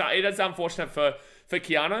 But yeah, it is unfortunate for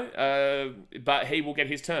Keanu, but he will get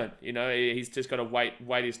his turn. He's just got to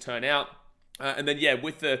wait his turn out. And then, yeah,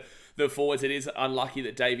 with the forwards, it is unlucky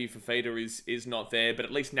that Davey Fafita is not there, but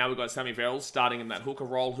at least now we've got Sammy Verrills starting in that hooker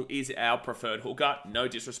role, who is our preferred hooker. No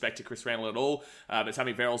disrespect to Chris Randall at all, but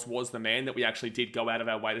Sammy Verrills was the man that we actually did go out of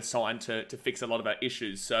our way to sign to fix a lot of our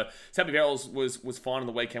issues. So Sammy Verrills was fine on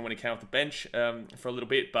the weekend when he came off the bench for a little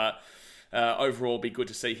bit, but overall, be good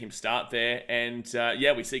to see him start there. And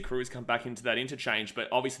we see Cruz come back into that interchange. But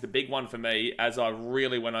obviously, the big one for me, as I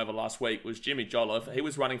really went over last week, was Jimmy Jolliffe. He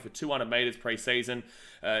was running for 200 metres pre-season.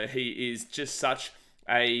 He is just such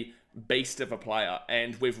a beast of a player,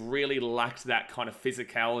 and we've really lacked that kind of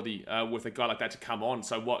physicality with a guy like that to come on.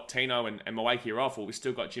 So what, Tino and Moaki are off, well, we've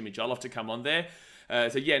still got Jimmy Jolliffe to come on there. I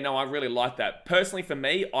really like that. Personally, for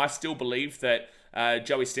me, I still believe that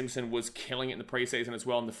Joey Stimson was killing it in the preseason as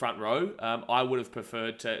well in the front row. I would have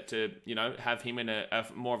preferred to have him in a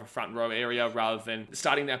more of a front row area rather than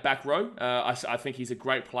starting that back row. I think he's a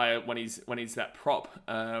great player when he's that prop,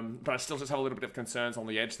 but I still just have a little bit of concerns on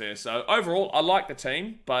the edge there. So overall, I like the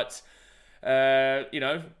team, but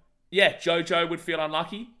Jojo would feel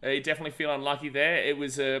unlucky. He'd definitely feel unlucky there.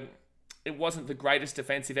 It wasn't the greatest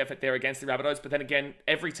defensive effort there against the Rabbitohs, but then again,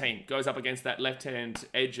 every team goes up against that left-hand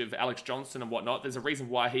edge of Alex Johnston and whatnot. There's a reason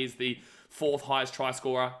why he's the fourth highest try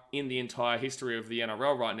scorer in the entire history of the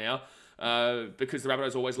NRL right now, because the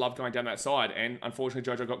Rabbitohs always love going down that side, and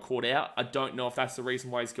unfortunately Jojo got caught out. I don't know if that's the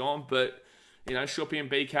reason why he's gone, but Shuppy and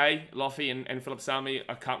BK, Loffy and Philip Sami,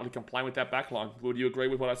 I can't really complain with that back line. Would you agree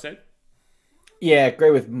with what I said? Yeah, I agree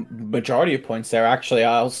with majority of points there. Actually,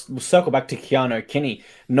 we'll circle back to Keanu Kinney.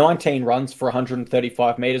 19 runs for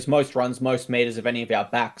 135 metres. Most runs, most metres of any of our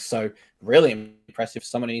backs. So really impressive for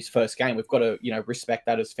someone in his first game. We've got to, respect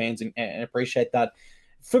that as fans and appreciate that.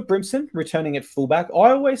 For Brimson, returning at fullback, I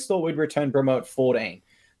always thought we'd return Brimo at 14.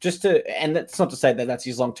 And that's not to say that that's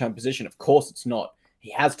his long-term position. Of course it's not. He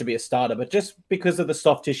has to be a starter, but just because of the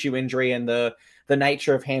soft tissue injury and the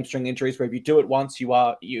nature of hamstring injuries, where if you do it once, you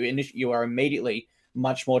are immediately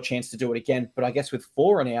much more chance to do it again. But I guess with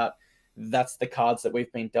Foran out, that's the cards that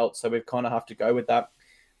we've been dealt, so we've kind of have to go with that.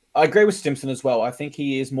 I agree with Stimson as well. I think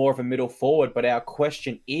he is more of a middle forward, but our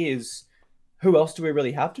question is, who else do we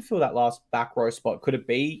really have to fill that last back row spot? Could it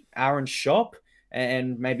be Aaron Shop?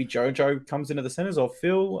 And maybe Jojo comes into the centres, or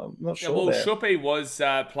Phil? I'm not sure. Well, Shuppy was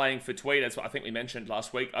playing for Tweed. That's what I think we mentioned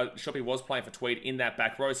last week. Shuppy was playing for Tweed in that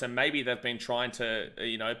back row, so maybe they've been trying to,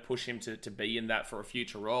 push him to be in that for a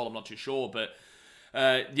future role. I'm not too sure, but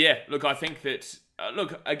I think that.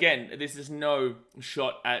 Again, this is no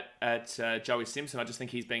shot at Joey Simpson. I just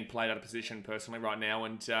think he's being played out of position personally right now,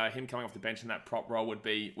 and him coming off the bench in that prop role would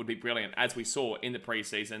be brilliant, as we saw in the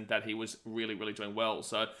preseason that he was really, really doing well.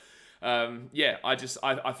 So.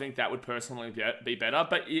 I think that would personally be better,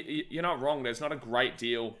 but you're not wrong. There's not a great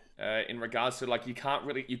deal in regards to,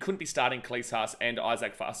 you couldn't be starting Cleese and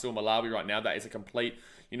Isaac Fa'asuamaleaui right now. That is a complete,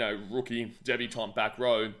 rookie debutante back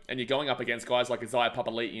row, and you're going up against guys like Isaiah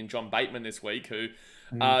Papali'i and John Bateman this week, who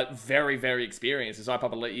are very, very experienced. Isaiah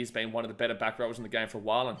Papali'i has been one of the better back rowers in the game for a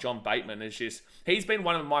while, and John Bateman he's been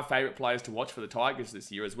one of my favourite players to watch for the Tigers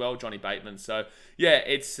this year as well, Johnny Bateman. So yeah,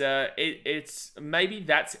 it's maybe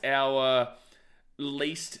that's our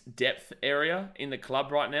least depth area in the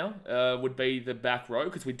club right now, would be the back row,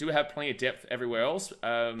 because we do have plenty of depth everywhere else,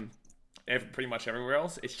 pretty much everywhere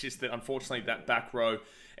else. It's just that unfortunately that back row,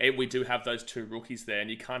 we do have those two rookies there, and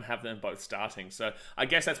you can't have them both starting. So I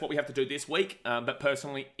guess that's what we have to do this week. But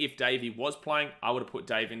personally, if Davey was playing, I would have put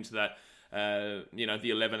Dave into that, the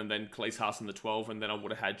 11, and then Cleese Haas in the 12, and then I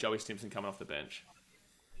would have had Joey Stimson coming off the bench.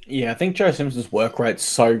 Yeah, I think Joe Simpson's work rate's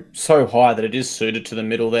so high that it is suited to the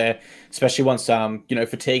middle there, especially once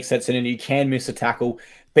fatigue sets in and you can miss a tackle.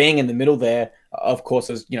 Being in the middle there, of course,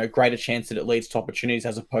 there's greater chance that it leads to opportunities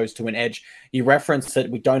as opposed to an edge. You referenced that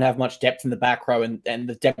we don't have much depth in the back row, and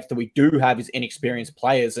the depth that we do have is inexperienced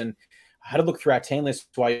players. And I had to look through our team list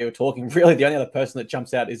while you were talking. Really, the only other person that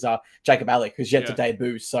jumps out is Jacob Alec, who's yet to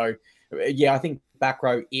debut. So, I think back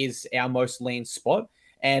row is our most lean spot.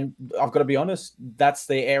 And I've got to be honest, that's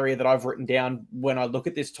the area that I've written down when I look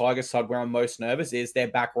at this Tiger side where I'm most nervous is their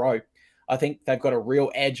back row. I think they've got a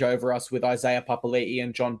real edge over us with Isaiah Papali'i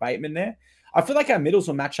and John Bateman there. I feel like our middles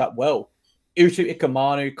will match up well. Utu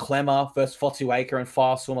Ikamanu, Clemmer versus Fotuaker and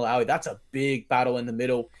Faisal Malawi. That's a big battle in the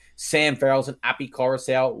middle. Sam Farrell's and Appy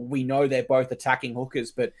Coruscant. We know they're both attacking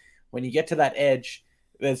hookers, but when you get to that edge,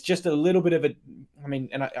 there's just a little bit of a. I mean,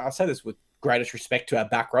 and I say this with greatest respect to our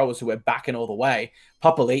back rowers who we're backing all the way.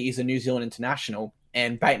 Papali'i is a New Zealand international,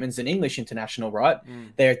 and Bateman's an English international, right?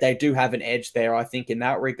 They do have an edge there, I think, in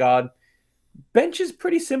that regard. Bench is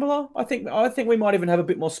pretty similar. I think we might even have a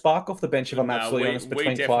bit more spark off the bench, if I'm absolutely honest,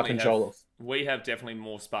 between Clark and Jolliffe. We have definitely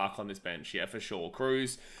more spark on this bench, yeah, for sure.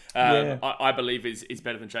 Cruz, Yeah. I believe is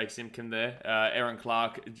better than Jake Simpkin there. Aaron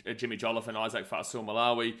Clark, Jimmy Jolliffe, and Isaac Faisal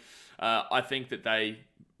Malawi. I think that they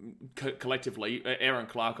collectively, Aaron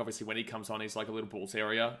Clark, obviously, when he comes on, he's like a little bull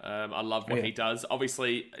terrier. I love what he does.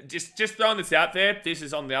 Obviously, just throwing this out there, this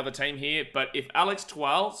is on the other team here, but if Alex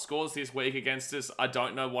Twal scores this week against us, I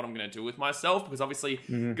don't know what I'm going to do with myself, because obviously,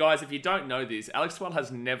 guys, if you don't know this, Alex Twal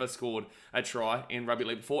has never scored a try in rugby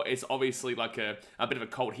league before. It's obviously like a bit of a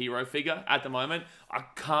cult hero figure at the moment. I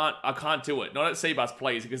can't do it. Not at Seabus,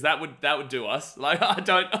 please, because that would do us. Like, I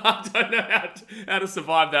don't know how to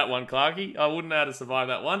survive that one, Clarky. I wouldn't know how to survive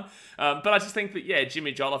that one. But I just think that, yeah,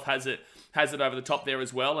 Jimmy Jolliffe has it over the top there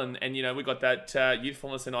as well. And you know, we got that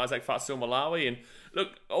youthfulness in Isaac Faisal Malawi. And look,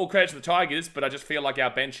 all credit to the Tigers, but I just feel like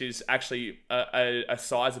our bench is actually a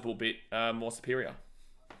sizable bit more superior.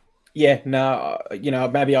 Yeah, no, you know,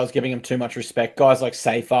 maybe I was giving them too much respect. Guys like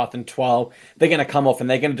Seyfarth and Twal, they're going to come off and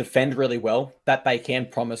they're going to defend really well. That they can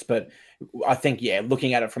promise. But I think, yeah,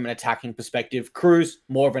 looking at it from an attacking perspective, Cruz,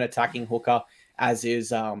 more of an attacking hooker, as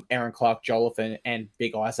is Aaron Clark, Jolliffe, and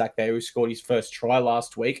Big Isaac there, who scored his first try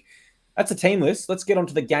last week. That's a team list. Let's get on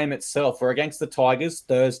to the game itself. We're against the Tigers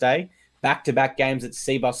Thursday. Back-to-back games at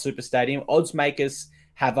Seabus Super Stadium. Odds makers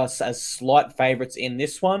have us as slight favourites in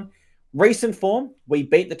this one. Recent form, we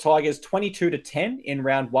beat the Tigers 22-10 in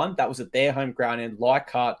round one. That was at their home ground in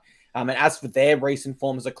Leichhardt. And as for their recent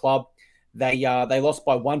form as a club, they lost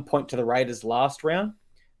by 1 point to the Raiders last round.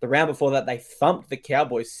 The round before that, they thumped the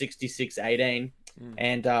Cowboys 66-18.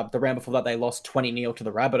 And the round before that, they lost 20-0 to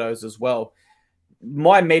the Rabbitohs as well.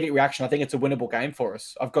 My immediate reaction, I think it's a winnable game for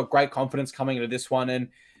us. I've got great confidence coming into this one. And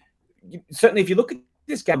certainly if you look at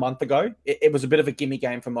this game a month ago, it was a bit of a gimme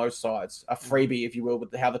game for most sides, a freebie, if you will,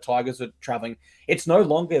 with how the Tigers are traveling. It's no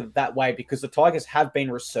longer that way because the Tigers have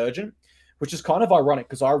been resurgent, which is kind of ironic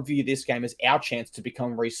because I view this game as our chance to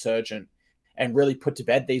become resurgent and really put to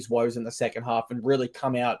bed these woes in the second half and really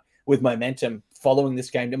come out with momentum following this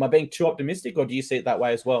game. Am I being too optimistic, or do you see it that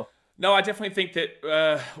way as well? No, I definitely think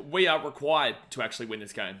that we are required to actually win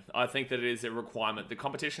this game. I think that it is a requirement. The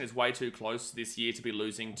competition is way too close this year to be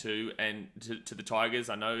losing to the Tigers.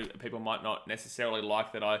 I know people might not necessarily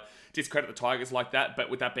like that I discredit the Tigers like that, but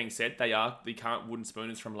with that being said, they are the current wooden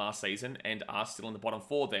spooners from last season and are still in the bottom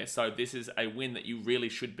four there. So this is a win that you really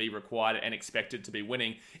should be required and expected to be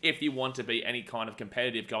winning if you want to be any kind of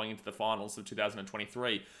competitive going into the finals of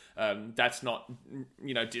 2023. That's not,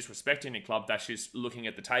 disrespecting the club. That's just looking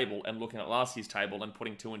at the table and looking at last year's table and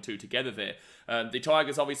putting 2 and 2 together there. The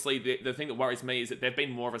Tigers, obviously, the thing that worries me is that they've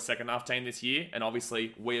been more of a second half team this year, and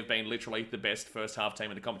obviously we have been literally the best first half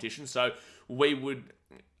team in the competition. So we would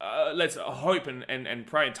let's hope and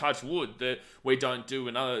pray and touch wood that we don't do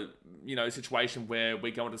another situation where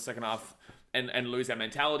we go into the second half and lose our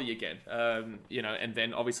mentality again. And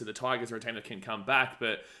then obviously the Tigers are a team that can come back,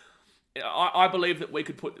 but I believe that we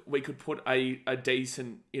could put a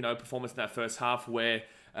decent performance in that first half where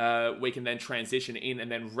we can then transition in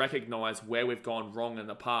and then recognize where we've gone wrong in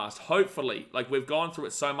the past. Hopefully, like we've gone through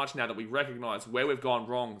it so much now that we recognize where we've gone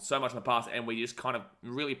wrong so much in the past, and we just kind of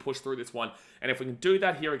really push through this one. And if we can do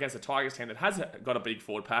that here against a Tigers team that has got a big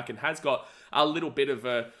forward pack and has got a little bit of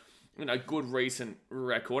a good recent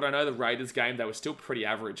record. I know the Raiders game, they were still pretty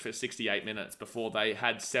average for 68 minutes before they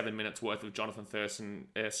had 7 minutes worth of Jonathan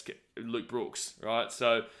Thurston-esque Luke Brooks, right?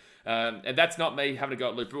 So, and that's not me having to go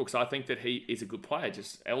at Luke Brooks. I think that he is a good player,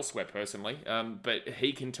 just elsewhere personally, but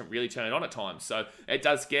he can really turn it on at times. So it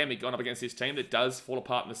does scare me going up against this team that does fall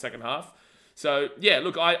apart in the second half. So, yeah,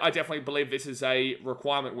 look, I definitely believe this is a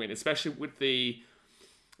requirement win, especially with the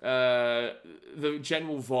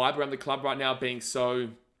general vibe around the club right now being so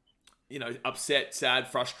upset, sad,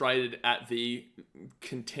 frustrated at the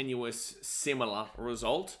continuous similar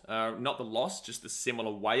result. Not the loss, just the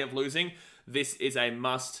similar way of losing. This is a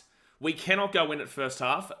must. We cannot go in at first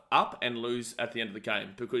half up and lose at the end of the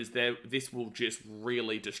game because this will just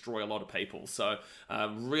really destroy a lot of people. So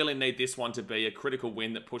really need this one to be a critical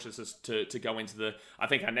win that pushes us to go into I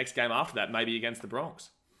think our next game after that, maybe against the Bronx.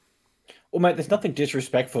 Well, mate, there's nothing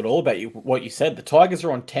disrespectful at all about what you said. The Tigers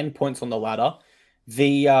are on 10 points on the ladder.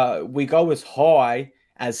 We go as high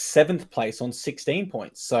as seventh place on 16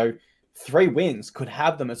 points. So 3 wins could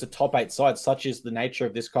have them as a top 8 side, such is the nature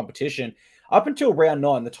of this competition. Up until round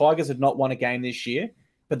 9, the Tigers had not won a game this year,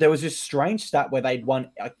 but there was this strange stat where they'd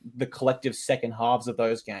won the collective second halves of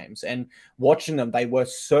those games. And watching them, they were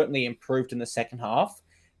certainly improved in the second half.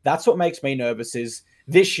 That's what makes me nervous is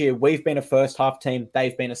this year we've been a first half team,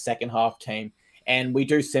 they've been a second half team. And we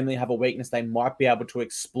do seemingly have a weakness they might be able to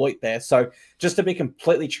exploit there. So, just to be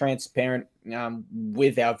completely transparent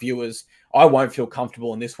with our viewers, I won't feel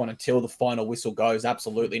comfortable in this one until the final whistle goes.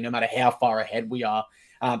 Absolutely, no matter how far ahead we are.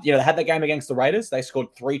 They had that game against the Raiders. They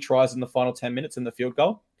scored 3 tries in the final 10 minutes in the field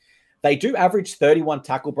goal. They do average 31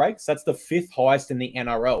 tackle breaks. That's the 5th highest in the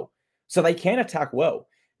NRL. So they can attack well.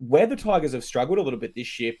 Where the Tigers have struggled a little bit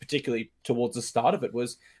this year, particularly towards the start of it,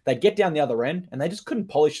 was they'd get down the other end and they just couldn't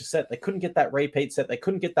polish a set. They couldn't get that repeat set. They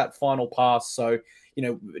couldn't get that final pass. So,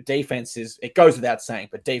 defense it goes without saying,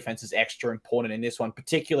 but defense is extra important in this one,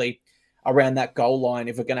 particularly around that goal line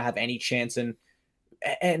if we're going to have any chance. And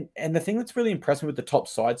the thing that's really impressed me with the top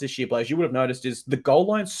sides this year, Blaze, you would have noticed is the goal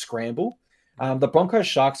line scramble. The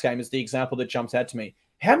Broncos-Sharks game is the example that jumps out to me.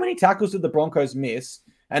 How many tackles did the Broncos miss?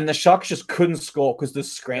 And the Sharks just couldn't score because the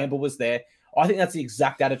scramble was there. I think that's the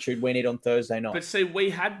exact attitude we need on Thursday night. But see, we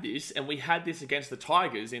had this against the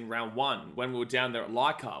Tigers in round 1 when we were down there at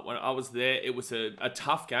Leichhardt. When I was there, it was a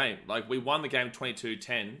tough game. Like, we won the game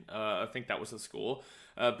 22-10. I think that was the score.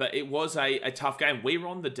 But it was a tough game. We were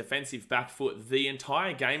on the defensive back foot the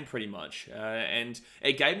entire game pretty much. And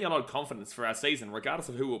it gave me a lot of confidence for our season, regardless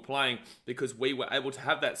of who we were playing, because we were able to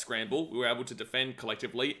have that scramble. We were able to defend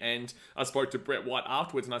collectively. And I spoke to Brett White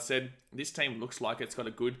afterwards and I said, this team looks like it's got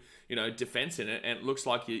a good, defense in it. And it looks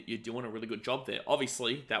like you're doing a really good job there.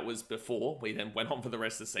 Obviously, that was before we then went on for the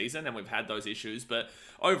rest of the season and we've had those issues. But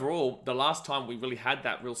overall, the last time we really had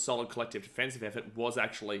that real solid collective defensive effort was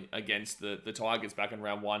actually against the Tigers back in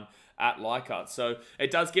round 1 at Leichhardt. So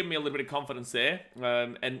it does give me a little bit of confidence there.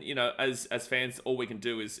 And as fans, all we can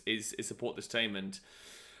do is support this team. And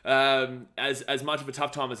as much of a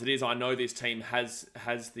tough time as it is, I know this team has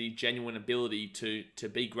the genuine ability to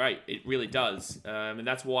be great. It really does, and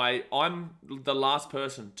that's why I'm the last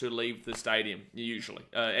person to leave the stadium usually.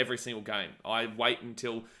 Every single game, I wait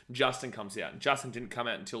until Justin comes out. And Justin didn't come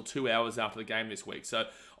out until 2 hours after the game this week, so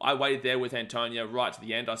I waited there with Antonio right to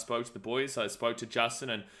the end. I spoke to the boys, I spoke to Justin,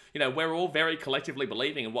 and we're all very collectively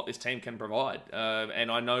believing in what this team can provide.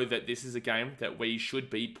 And I know that this is a game that we should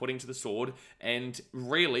be putting to the sword, and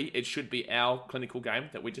really, it should be our clinical game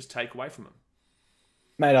that we just take away from them.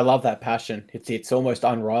 Mate, I love that passion. It's almost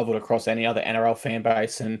unrivaled across any other NRL fan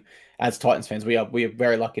base. And as Titans fans, we are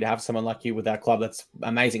very lucky to have someone like you with our club. That's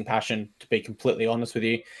amazing passion, to be completely honest with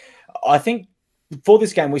you. I think for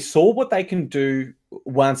this game, we saw what they can do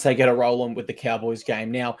once they get a roll on with the Cowboys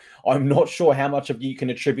game. Now, I'm not sure how much of you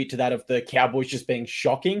can attribute to that of the Cowboys just being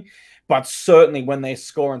shocking, but certainly when they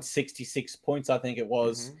score on 66 points, I think it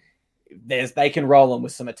was, they can roll on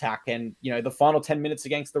with some attack. And, the final 10 minutes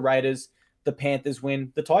against the Raiders, the Panthers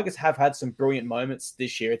win. The Tigers have had some brilliant moments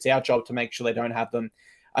this year. It's our job to make sure they don't have them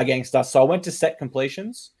against us. So I went to set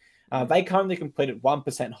completions. They currently completed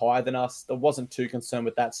 1% higher than us. I wasn't too concerned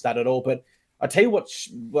with that stat at all. But I tell you what,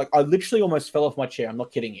 I literally almost fell off my chair. I'm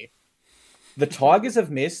not kidding you. The Tigers have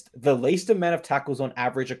missed the least amount of tackles on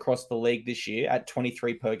average across the league this year at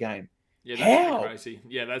 23 per game. Yeah, that's crazy.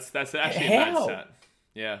 Yeah, that's actually a bad stat.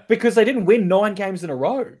 Yeah. Because they didn't win 9 games in a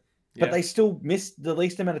row. But they still missed the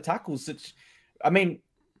least amount of tackles. I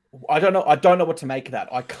don't know what to make of that.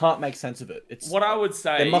 I can't make sense of it. What I would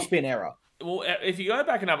say, there must be an error. Well, if you go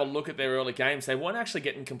back and have a look at their early games, they weren't actually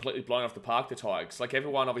getting completely blown off the park, the Tigers. Like,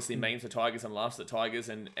 everyone obviously means the Tigers and laughs at the Tigers.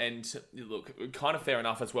 And look, kind of fair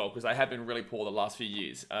enough as well, because they have been really poor the last few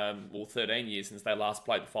years. 13 years since they last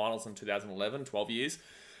played the finals in 2011, 12 years.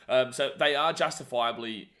 So they are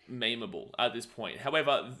justifiably memeable at this point.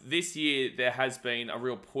 However, this year there has been a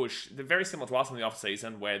real push. They're very similar to us in the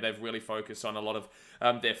off-season, where they've really focused on a lot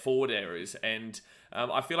of their forward areas. And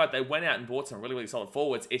I feel like they went out and bought some really, really solid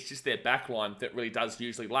forwards. It's just their backline that really does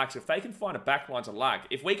usually lack. So if they can find a backline to lag,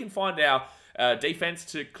 if we can find our defense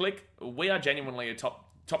to click, we are genuinely a top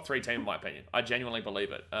 3 team, in my opinion. I genuinely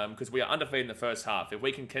believe it, because we are undefeated in the first half. If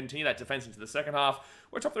we can continue that defense into the second half,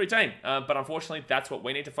 we're a top 3 team. But unfortunately, that's what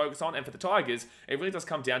we need to focus on. And for the Tigers, it really does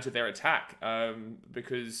come down to their attack,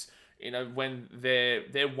 because when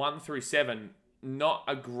they're 1 through 7, not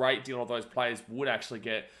a great deal of those players would actually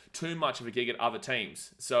get too much of a gig at other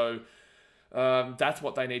teams. So That's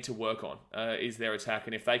what they need to work on, is their attack.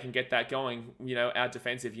 And if they can get that going, our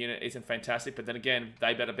defensive unit isn't fantastic. But then again,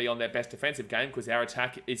 they better be on their best defensive game, because our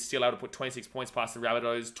attack is still able to put 26 points past the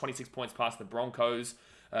Rabbitohs, 26 points past the Broncos,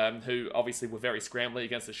 who obviously were very scrambly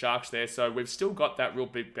against the Sharks there. So we've still got that real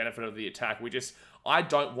big benefit of the attack. I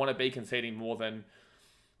don't want to be conceding more than...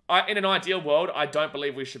 in an ideal world, I don't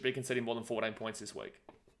believe we should be conceding more than 14 points this week.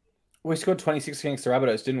 We scored 26 against the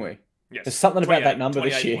Rabbitohs, didn't we? Yes. There's something about that number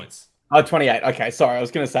this year. Points. Oh, 28. Okay, sorry. I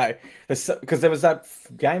was going to say, because there was that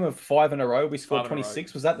game of 5 in a row. We scored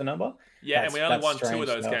 26. Was that the number? Yeah, and we only won 2 of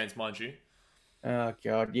those games, mind you. Oh,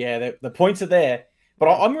 God. Yeah, the points are there.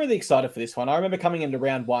 But I'm really excited for this one. I remember coming into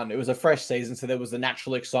round 1. It was a fresh season, so there was the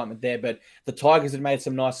natural excitement there. But the Tigers had made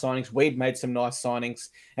some nice signings. We'd made some nice signings.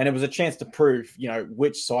 And it was a chance to prove,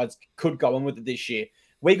 which sides could go on with it this year.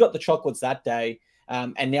 We got the chocolates that day.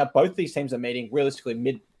 And now both these teams are meeting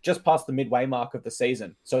realistically just past the midway mark of the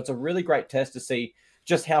season. So it's a really great test to see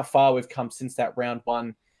just how far we've come since that round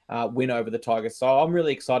 1 win over the Tigers. So I'm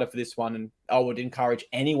really excited for this one. And I would encourage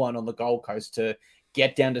anyone on the Gold Coast to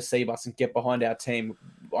get down to Cbus and get behind our team.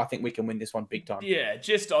 I think we can win this one big time. Yeah,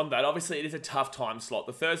 just on that, obviously it is a tough time slot.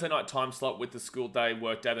 The Thursday night time slot with the school day,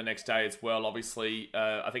 work day the next day as well. Obviously,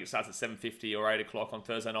 I think it starts at 7:50 or 8 o'clock on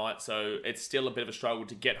Thursday night, so it's still a bit of a struggle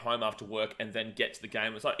to get home after work and then get to the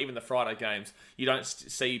game. It's like even the Friday games, you don't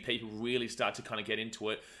see people really start to kind of get into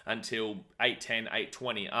it until 8:10,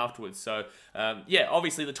 8:20 afterwards. So,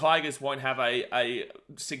 obviously the Tigers won't have a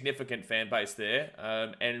significant fan base there,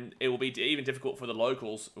 and it will be even difficult for the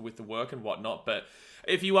locals with the work and whatnot, but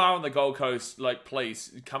if you are on the Gold Coast,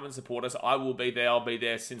 please come and support us. I will be there. I'll be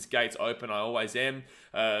there since gates open. I always am.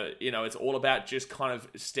 It's all about just kind of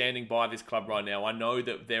standing by this club right now. I know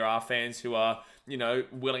that there are fans who are,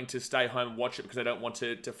 willing to stay home and watch it because they don't want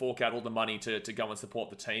to fork out all the money to go and support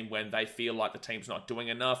the team when they feel like the team's not doing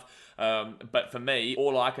enough. But for me,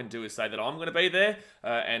 all I can do is say that I'm going to be there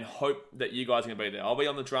and hope that you guys are going to be there. I'll be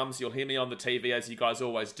on the drums. You'll hear me on the TV as you guys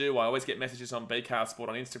always do. I always get messages on BCAR Sport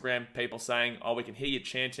on Instagram, people saying, we can hear you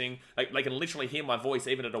chanting. They can literally hear my voice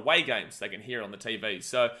even at away games. They can hear it on the TV.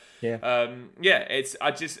 So,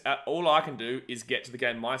 all I can do is get to the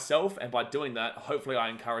game myself. And by doing that, hopefully I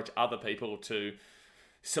encourage other people to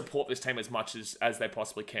support this team as much as they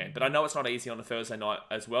possibly can. But I know it's not easy on a Thursday night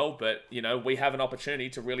as well, but we have an opportunity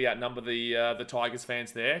to really outnumber the Tigers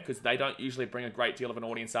fans there, because they don't usually bring a great deal of an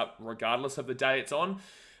audience up regardless of the day it's on.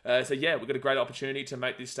 We've got a great opportunity to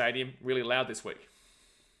make this stadium really loud this week.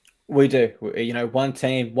 We do. One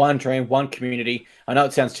team, one dream, one community. I know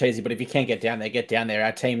it sounds cheesy, but if you can't get down there, get down there.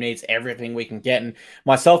 Our team needs everything we can get. And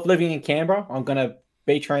myself living in Canberra, I'm going to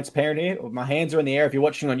be transparent here. My hands are in the air. If you're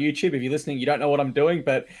watching on YouTube, if you're listening, you don't know what I'm doing,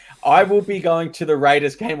 but I will be going to the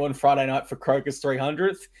Raiders game on Friday night for Croker's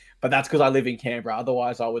 300th, but that's because I live in Canberra.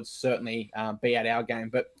 Otherwise, I would certainly be at our game.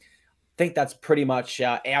 But I think that's pretty much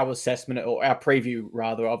our assessment, or our preview,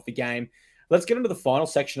 rather, of the game. Let's get into the final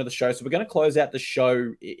section of the show. So we're going to close out the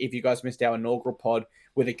show, if you guys missed our inaugural pod,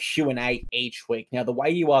 with a Q&A each week. Now, the way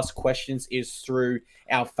you ask questions is through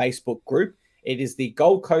our Facebook group. It is the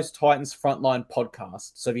Gold Coast Titans Frontline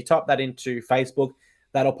Podcast. So if you type that into Facebook,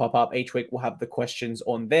 that'll pop up. Each week we'll have the questions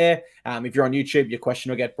on there. If you're on YouTube, your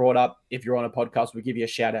question will get brought up. If you're on a podcast, we'll give you a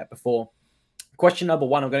shout out before. Question number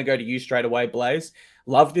 1, I'm going to go to you straight away, Blaze.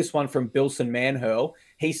 Love this one from Bilson Manhurl.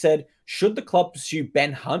 He said, should the club pursue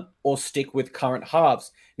Ben Hunt or stick with current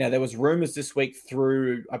halves? Now, there was rumors this week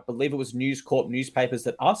through, I believe it was News Corp newspapers,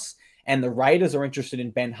 that us and the Raiders are interested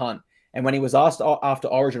in Ben Hunt. And when he was asked after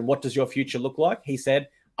Origin, what does your future look like? He said,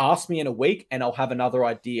 ask me in a week and I'll have an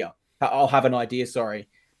idea.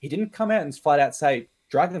 He didn't come out and flat out say,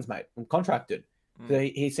 Dragons, mate, I'm contracted. So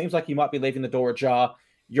he seems like he might be leaving the door ajar.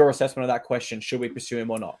 Your assessment of that question, should we pursue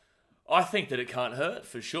him or not? I think that it can't hurt,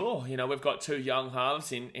 for sure. We've got 2 young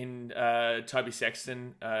halves in Toby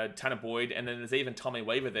Sexton, Tanner Boyd, and then there's even Tommy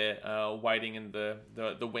Weaver there waiting in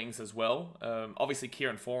the wings as well. Obviously,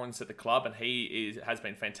 Kieran Foran's at the club, and he has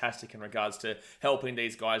been fantastic in regards to helping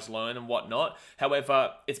these guys learn and whatnot.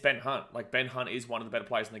 However, it's Ben Hunt. Ben Hunt is one of the better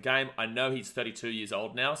players in the game. I know he's 32 years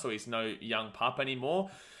old now, so he's no young pup anymore.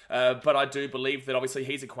 But I do believe that obviously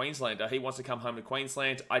he's a Queenslander. He wants to come home to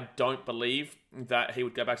Queensland. I don't believe that he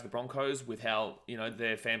would go back to the Broncos with how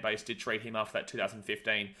their fan base did treat him after that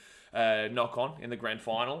 2015 knock-on in the grand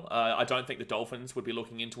final. I don't think the Dolphins would be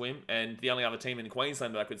looking into him. And the only other team in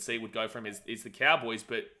Queensland that I could see would go for him is the Cowboys,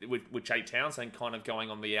 but with Jake Townsend kind of going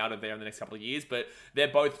on the outer there in the next couple of years. But they're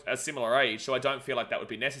both a similar age, so I don't feel like that would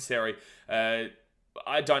be necessary.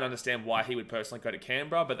 I don't understand why he would personally go to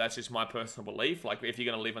Canberra, but that's just my personal belief. Like, if you're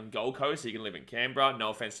going to live on Gold Coast, you're going to live in Canberra.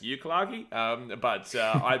 No offense to you, Clarky, but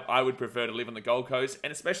I would prefer to live on the Gold Coast,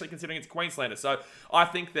 and especially considering it's Queenslander. So I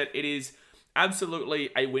think that it is absolutely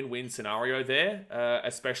a win-win scenario there,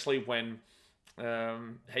 especially when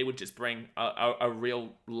he would just bring a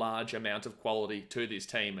real large amount of quality to this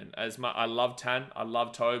team. And I love Tan, I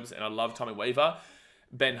love Tobes, and I love Tommy Weaver.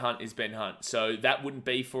 Ben Hunt is Ben Hunt. So that wouldn't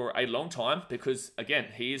be for a long time because, again,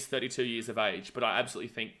 he is 32 years of age. But I absolutely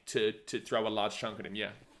think to throw a large chunk at him, yeah.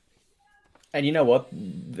 And you know what?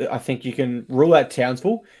 I think you can rule out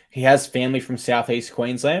Townsville. He has family from southeast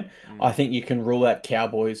Queensland. I think you can rule out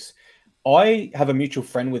Cowboys. I have a mutual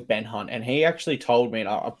friend with Ben Hunt, and he actually told me, and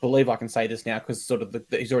I believe I can say this now because sort of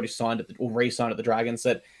he's already signed it or re-signed at the Dragons,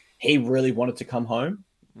 that he really wanted to come home.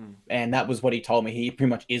 And that was what he told me. He pretty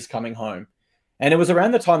much is coming home. And it was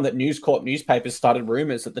around the time that News Corp newspapers started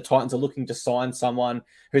rumors that the Titans are looking to sign someone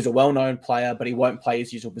who's a well-known player, but he won't play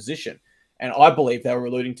his usual position. And I believe they were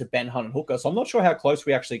alluding to Ben Hunt and Hooker. So I'm not sure how close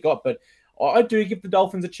we actually got, but I do give the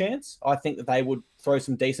Dolphins a chance. I think that they would throw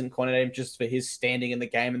some decent coin at him just for his standing in the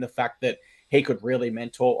game and the fact that he could really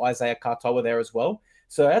mentor Isaiah Katoa there as well.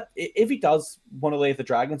 So if he does want to leave the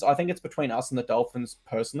Dragons, I think it's between us and the Dolphins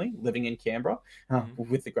personally, living in Canberra,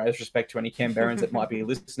 with the greatest respect to any Canberrans that might be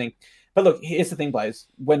listening. But look, here's the thing, Blaze.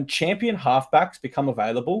 When champion halfbacks become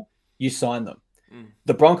available, you sign them.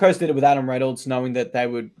 The Broncos did it with Adam Reynolds, knowing that they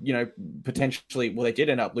would, potentially, well, they did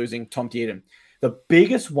end up losing Tom Dearden. The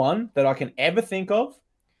biggest one that I can ever think of,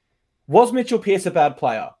 was Mitchell Pearce a bad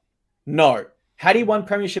player? No. Had he won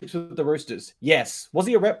premierships with the Roosters? Yes. Was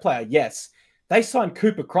he a rep player? Yes. They signed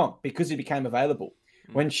Cooper Cronk because he became available.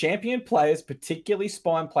 When champion players, particularly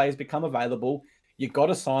spine players, become available, you got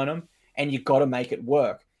to sign them and you got to make it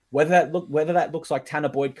work. Whether that looks like Tanner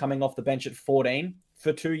Boyd coming off the bench at 14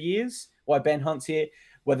 for 2 years, why Ben Hunt's here,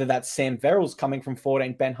 whether that's Sam Verrills coming from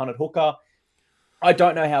 14, Ben Hunt at hooker, I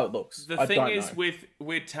don't know how it looks. The thing is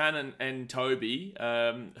with Tan and Toby,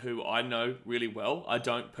 who I know really well. I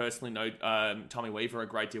don't personally know Tommy Weaver a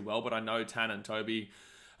great deal well, but I know Tan and Toby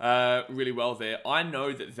really well there. I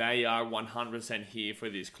know that they are 100% here for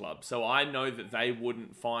this club. So I know that they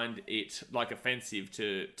wouldn't find it offensive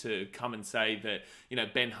to come and say that,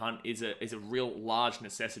 Ben Hunt is a real large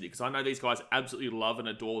necessity, because I know these guys absolutely love and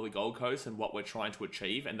adore the Gold Coast and what we're trying to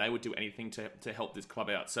achieve, and they would do anything to help this club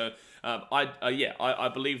out. So I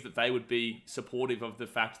believe that they would be supportive of the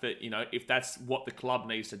fact that, if that's what the club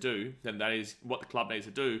needs to do, then that is what the club needs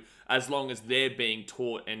to do, as long as they're being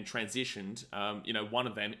taught and transitioned, one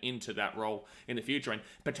of them into that role in the future, and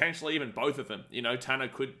potentially even both of them. Tanner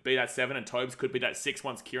could be that 7 and Tobes could be that 6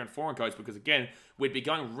 once Kieran Foran goes, because again, we'd be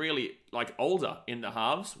going really older in the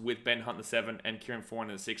halves with Ben Hunt the 7 and Kieran Foran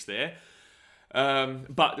in the 6 there.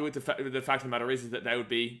 But with the fact of the matter is that they would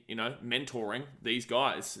be, mentoring these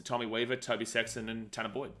guys, Tommy Weaver, Toby Sexton, and Tanner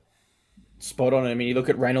Boyd. Spot on. I mean, you look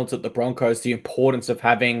at Reynolds at the Broncos, the importance of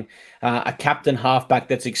having a captain halfback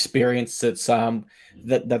that's experienced, that's done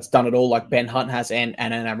it all like Ben Hunt has, and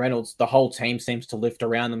Reynolds. The whole team seems to lift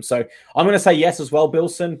around them. So I'm going to say yes as well,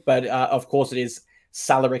 Bilson. But of course, it is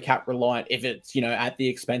salary cap reliant. If it's at the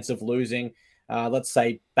expense of losing, let's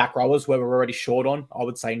say back rowers where we're already short on, I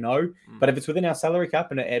would say no. But if it's within our salary cap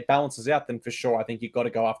and it balances out, then for sure, I think you've got to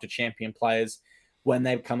go after champion players when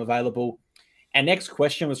they become available. Our next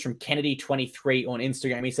question was from Kennedy23 on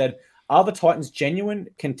Instagram. He said, are the Titans genuine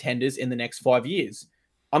contenders in the next 5 years?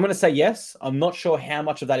 I'm going to say yes. I'm not sure how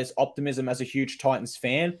much of that is optimism as a huge Titans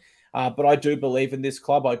fan, but I do believe in this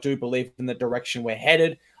club. I do believe in the direction we're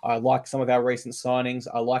headed. I like some of our recent signings.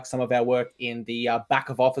 I like some of our work in the back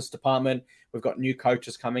of office department. We've got new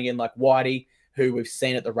coaches coming in like Whitey, who we've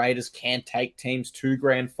seen at the Raiders can take teams to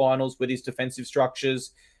grand finals with his defensive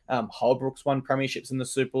structures. Holbrook's won premierships in the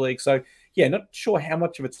Super League. So, yeah, not sure how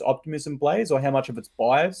much of it's optimism, Blaze, or how much of it's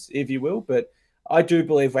bias, if you will, but I do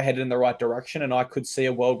believe we're headed in the right direction, and I could see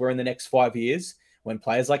a world where in the next 5 years, when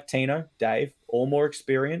players like Tino, Dave, all more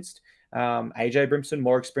experienced, AJ Brimson,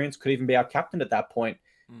 more experienced, could even be our captain at that point,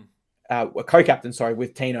 a co-captain,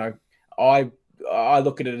 with Tino. I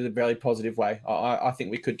look at it in a very positive way. I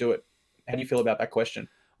think we could do it. How do you feel about that question?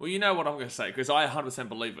 Well, you know what I'm going to say, because I 100%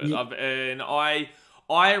 believe it.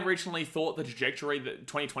 I originally thought the trajectory that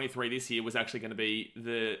 2023 this year was actually going to be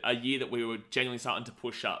a year that we were genuinely starting to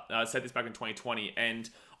push up. I said this back in 2020, and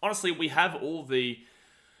honestly, we have all the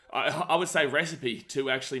I would say, recipe to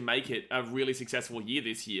actually make it a really successful year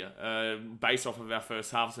this year, based off of our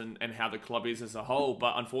first halves and how the club is as a whole.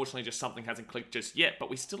 But unfortunately, just something hasn't clicked just yet. But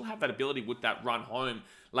we still have that ability with that run home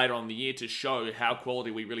later on in the year to show how quality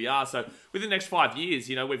we really are. So within the next 5 years,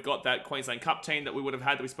 we've got that Queensland Cup team that we would have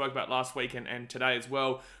had that we spoke about last week and today as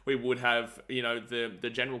well. We would have, the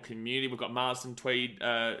general community. We've got Marsden, PBC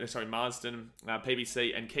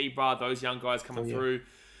and Keebra, those young guys coming through.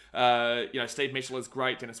 Steve Mitchell is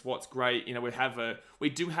great. Dennis Watt's great. We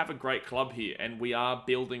do have a great club here, and we are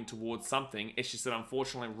building towards something. It's just that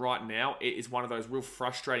unfortunately, right now, it is one of those real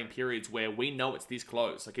frustrating periods where we know it's this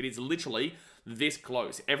close. Like, it is literally this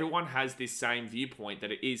close. Everyone has this same viewpoint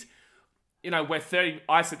that it is. We're 30.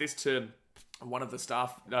 I said this to one of the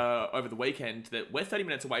staff over the weekend that we're 30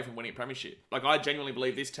 minutes away from winning a premiership. Like, I genuinely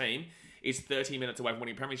believe this team is 30 minutes away from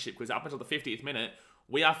winning a premiership, because up until the 50th minute,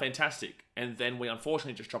 we are fantastic, and then we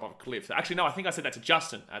unfortunately just drop off a cliff. So actually, no, I think I said that to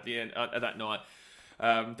Justin at the end of that night,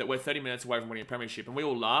 that we're 30 minutes away from winning a premiership, and we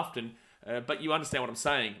all laughed. But you understand what I'm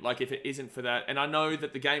saying. Like, if it isn't for that, and I know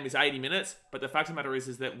that the game is 80 minutes, but the fact of the matter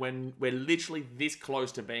is that when we're literally this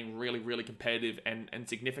close to being really, really competitive and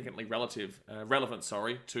significantly relevant,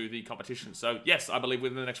 to the competition. So yes, I believe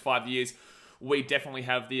within the next 5 years, we definitely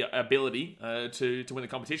have the ability to win the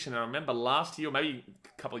competition. And I remember last year, or maybe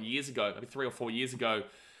a couple of years ago, maybe 3 or 4 years ago,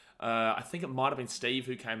 I think it might have been Steve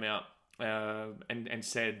who came out and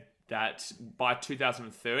said that by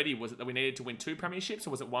 2030, was it that we needed to win 2 premierships,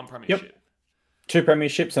 or was it 1 premiership? Yep. 2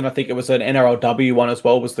 premierships, and I think it was an NRLW one as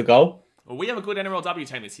well was the goal. Well, we have a good NRLW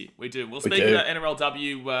team this year. We do. We'll speak about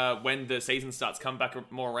NRLW when the season starts come back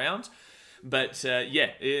more around. But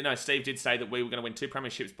Steve did say that we were going to win 2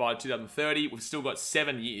 premierships by 2030. We've still got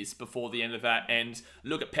 7 years before the end of that. And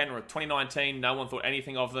look at Penrith, 2019, no one thought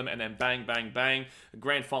anything of them. And then bang, bang, bang.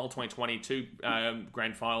 Grand final 2022,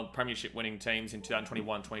 grand final premiership winning teams in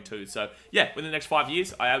 2021-22. So yeah, within the next 5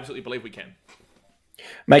 years, I absolutely believe we can.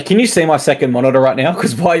 Mate, can you see my second monitor right now?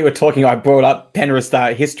 Because while you were talking, I brought up Penrith's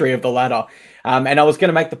history of the ladder. And I was going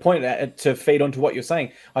to make the point to feed onto what you're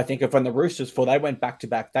saying. I think of when the Roosters, they went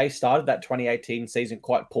back-to-back, they started that 2018 season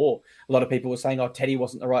quite poor. A lot of people were saying, Teddy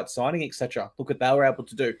wasn't the right signing, etc. Look what they were able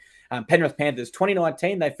to do. Penrith Panthers,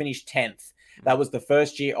 2019, they finished 10th. That was the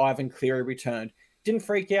first year Ivan Cleary returned. Didn't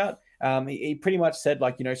freak out. He pretty much said,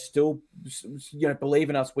 still,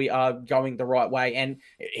 believe in us, we are going the right way. And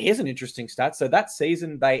here's an interesting stat. So that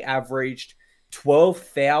season, they averaged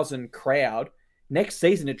 12,000 crowd. Next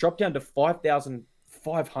season, it dropped down to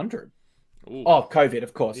 5,500. Oh, COVID,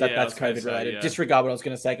 of course. That's COVID related. Disregard what I was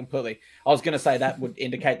going to say completely. I was going to say that would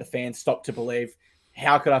indicate the fans stopped to believe.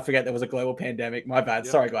 How could I forget there was a global pandemic? My bad.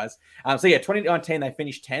 Yep. Sorry, guys. 2019, they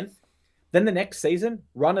finished 10th. Then the next season,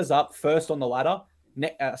 runners up, first on the ladder.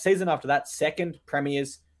 Season after that, second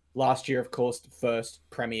premiers. Last year, of course, first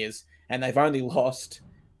premiers. And they've only lost,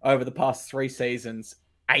 over the past 3 seasons,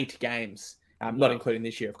 8 games. Not including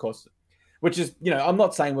this year, of course. Which is, I'm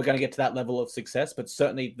not saying we're going to get to that level of success, but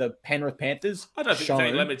certainly the Penrith Panthers. I don't think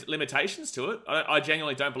there's any limitations to it. I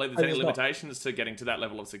genuinely don't believe there's any limitations to getting to that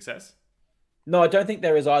level of success. No, I don't think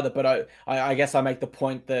there is either. But I guess I make the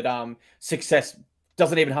point that success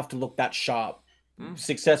doesn't even have to look that sharp.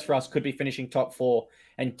 Success for us could be finishing top 4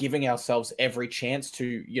 and giving ourselves every chance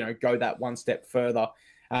to, go that one step further.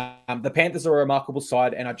 The Panthers are a remarkable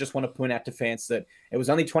side, and I just want to point out to fans that it was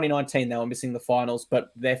only 2019 they were missing the finals,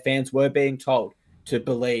 but their fans were being told to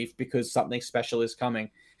believe because something special is coming.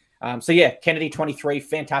 Kennedy 23,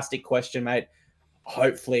 fantastic question, mate.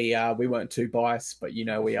 Hopefully we weren't too biased, but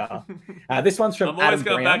we are. This one's from I'm always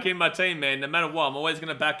going to back in my team, man. No matter what, I'm always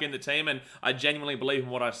going to back in the team, and I genuinely believe in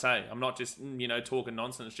what I say. I'm not just, talking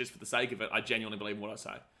nonsense just for the sake of it. I genuinely believe in what I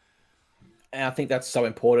say. And I think that's so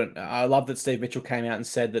important. I love that Steve Mitchell came out and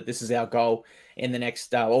said that this is our goal in the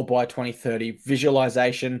next, or by 2030.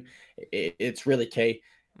 Visualization, it's really key.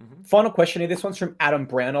 Mm-hmm. Final question here. This one's from Adam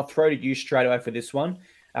Brown. I'll throw to you straight away for this one.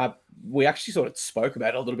 We actually sort of spoke about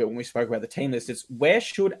it a little bit when we spoke about the team list. It's where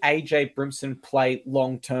should AJ Brimson play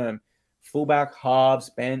long-term? Fullback, halves,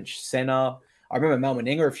 bench, centre. I remember Mal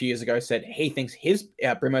Meninga a few years ago said he thinks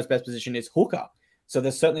Brimo's best position is hooker. So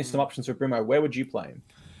there's certainly some options for Brimo. Where would you play him?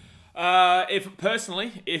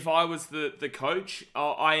 If I was the coach,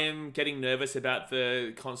 I am getting nervous about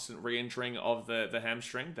the constant re-entering of the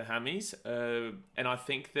hamstring, the hammies. And I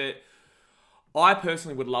think that I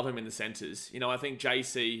personally would love him in the centres. I think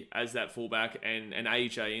JC as that fullback and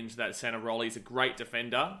AJ into that centre role. He's a great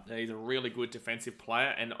defender. He's a really good defensive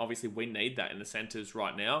player. And obviously we need that in the centres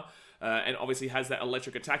right now. And obviously has that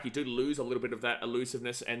electric attack. You do lose a little bit of that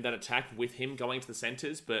elusiveness and that attack with him going to the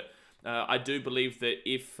centres. But I do believe that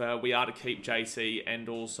if we are to keep JC and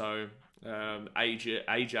also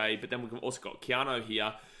AJ, but then we've also got Keanu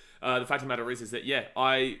here. The fact of the matter is that, yeah,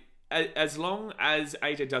 as long as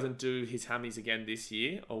AJ doesn't do his hammies again this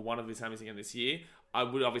year, or one of his hammies again this year, I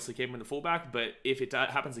would obviously keep him in the fullback. But if it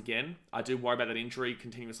happens again, I do worry about that injury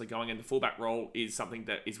continuously going in. The fullback role is something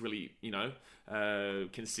that is really,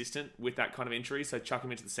 consistent with that kind of injury. So chuck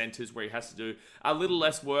him into the centres where he has to do a little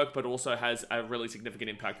less work, but also has a really significant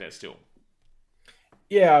impact there still.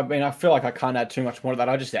 Yeah, I mean, I feel like I can't add too much more to that.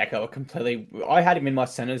 I just echo it completely. I had him in my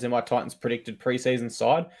centers in my Titans predicted preseason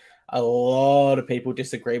side. A lot of people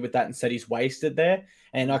disagree with that and said he's wasted there.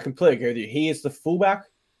 And I completely agree with you. He is the fullback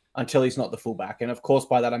until he's not the fullback. And of course,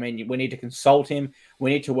 by that, I mean, we need to consult him. We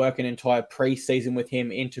need to work an entire preseason with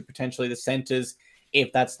him into potentially the centers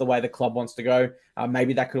if that's the way the club wants to go.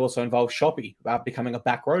 Maybe that could also involve Shoppy becoming a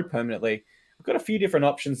back road permanently. We've got a few different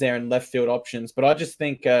options there in left field options, but I just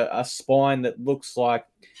think a spine that looks like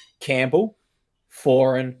Campbell,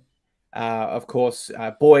 Foran, of course,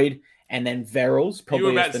 Boyd, and then Verrills. You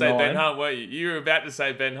were about to say Ben Hunt, weren't you? You were about to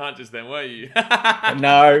say Ben Hunt just then, weren't you?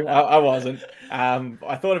 No, I wasn't.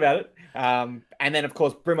 I thought about it. And then, of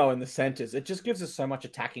course, Brimo in the centres. It just gives us so much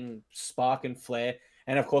attacking spark and flair.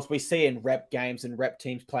 And, of course, we see in rep games and rep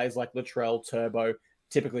teams players like Latrell, Turbo,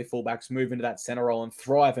 typically fullbacks, move into that centre role and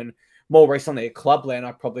thrive. And more recently at Clubland,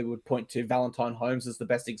 I probably would point to Valentine Holmes as the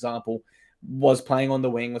best example. Was playing on the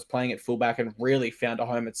wing, was playing at fullback, and really found a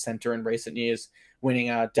home at centre in recent years, winning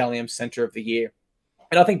Dally M Centre of the Year.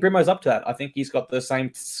 And I think Brimo's up to that. I think he's got the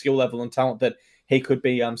same skill level and talent that he could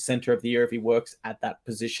be Centre of the Year if he works at that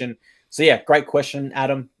position. So, yeah, great question,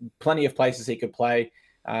 Adam. Plenty of places he could play.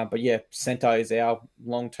 But, yeah, Centre is our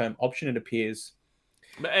long-term option, it appears.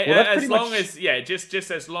 But as long as,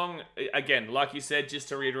 just as long, again, like you said, just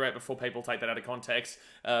to reiterate before people take that out of context,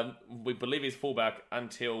 we believe he's fullback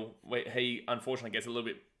until he unfortunately gets a little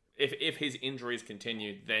bit, if his injuries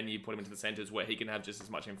continue, then you put him into the centres where he can have just as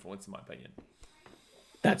much influence, in my opinion.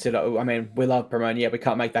 That's it. I mean, we love Brimo. Yeah, we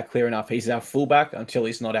can't make that clear enough. He's our fullback until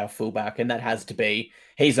he's not our fullback. And that has to be,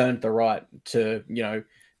 he's earned the right to,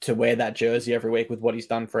 to wear that jersey every week with what he's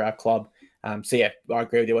done for our club. So yeah, I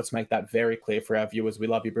agree with you. Let's make that very clear for our viewers. We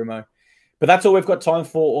love you, Brimo. But that's all we've got time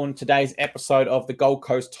for on today's episode of the Gold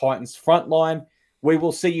Coast Titans Frontline. We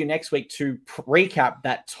will see you next week to recap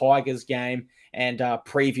that Tigers game and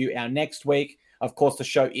preview our next week. Of course, the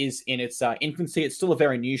show is in its infancy. It's still a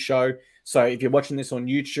very new show. So if you're watching this on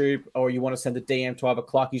YouTube or you want to send a DM to either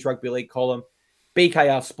Clarkie's Rugby League column,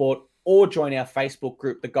 BKR Sport, or join our Facebook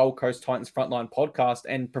group, the Gold Coast Titans Frontline Podcast,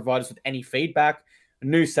 and provide us with any feedback,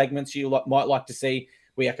 new segments you might like to see,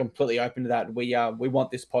 we are completely open to that. We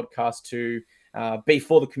want this podcast to be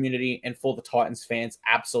for the community and for the Titans fans,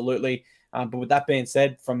 absolutely. But with that being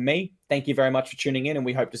said, from me, thank you very much for tuning in, and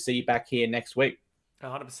we hope to see you back here next week.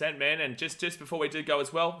 100%, man. And just before we do go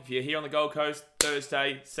as well, if you're here on the Gold Coast,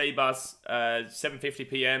 Thursday, C-Bus, 7:50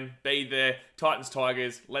 p.m, be there. Titans,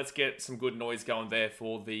 Tigers, let's get some good noise going there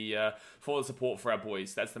for the support for our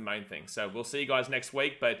boys. That's the main thing. So we'll see you guys next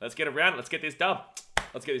week, but let's get around. Let's get this dub.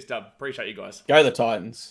 Appreciate you guys. Go the Titans.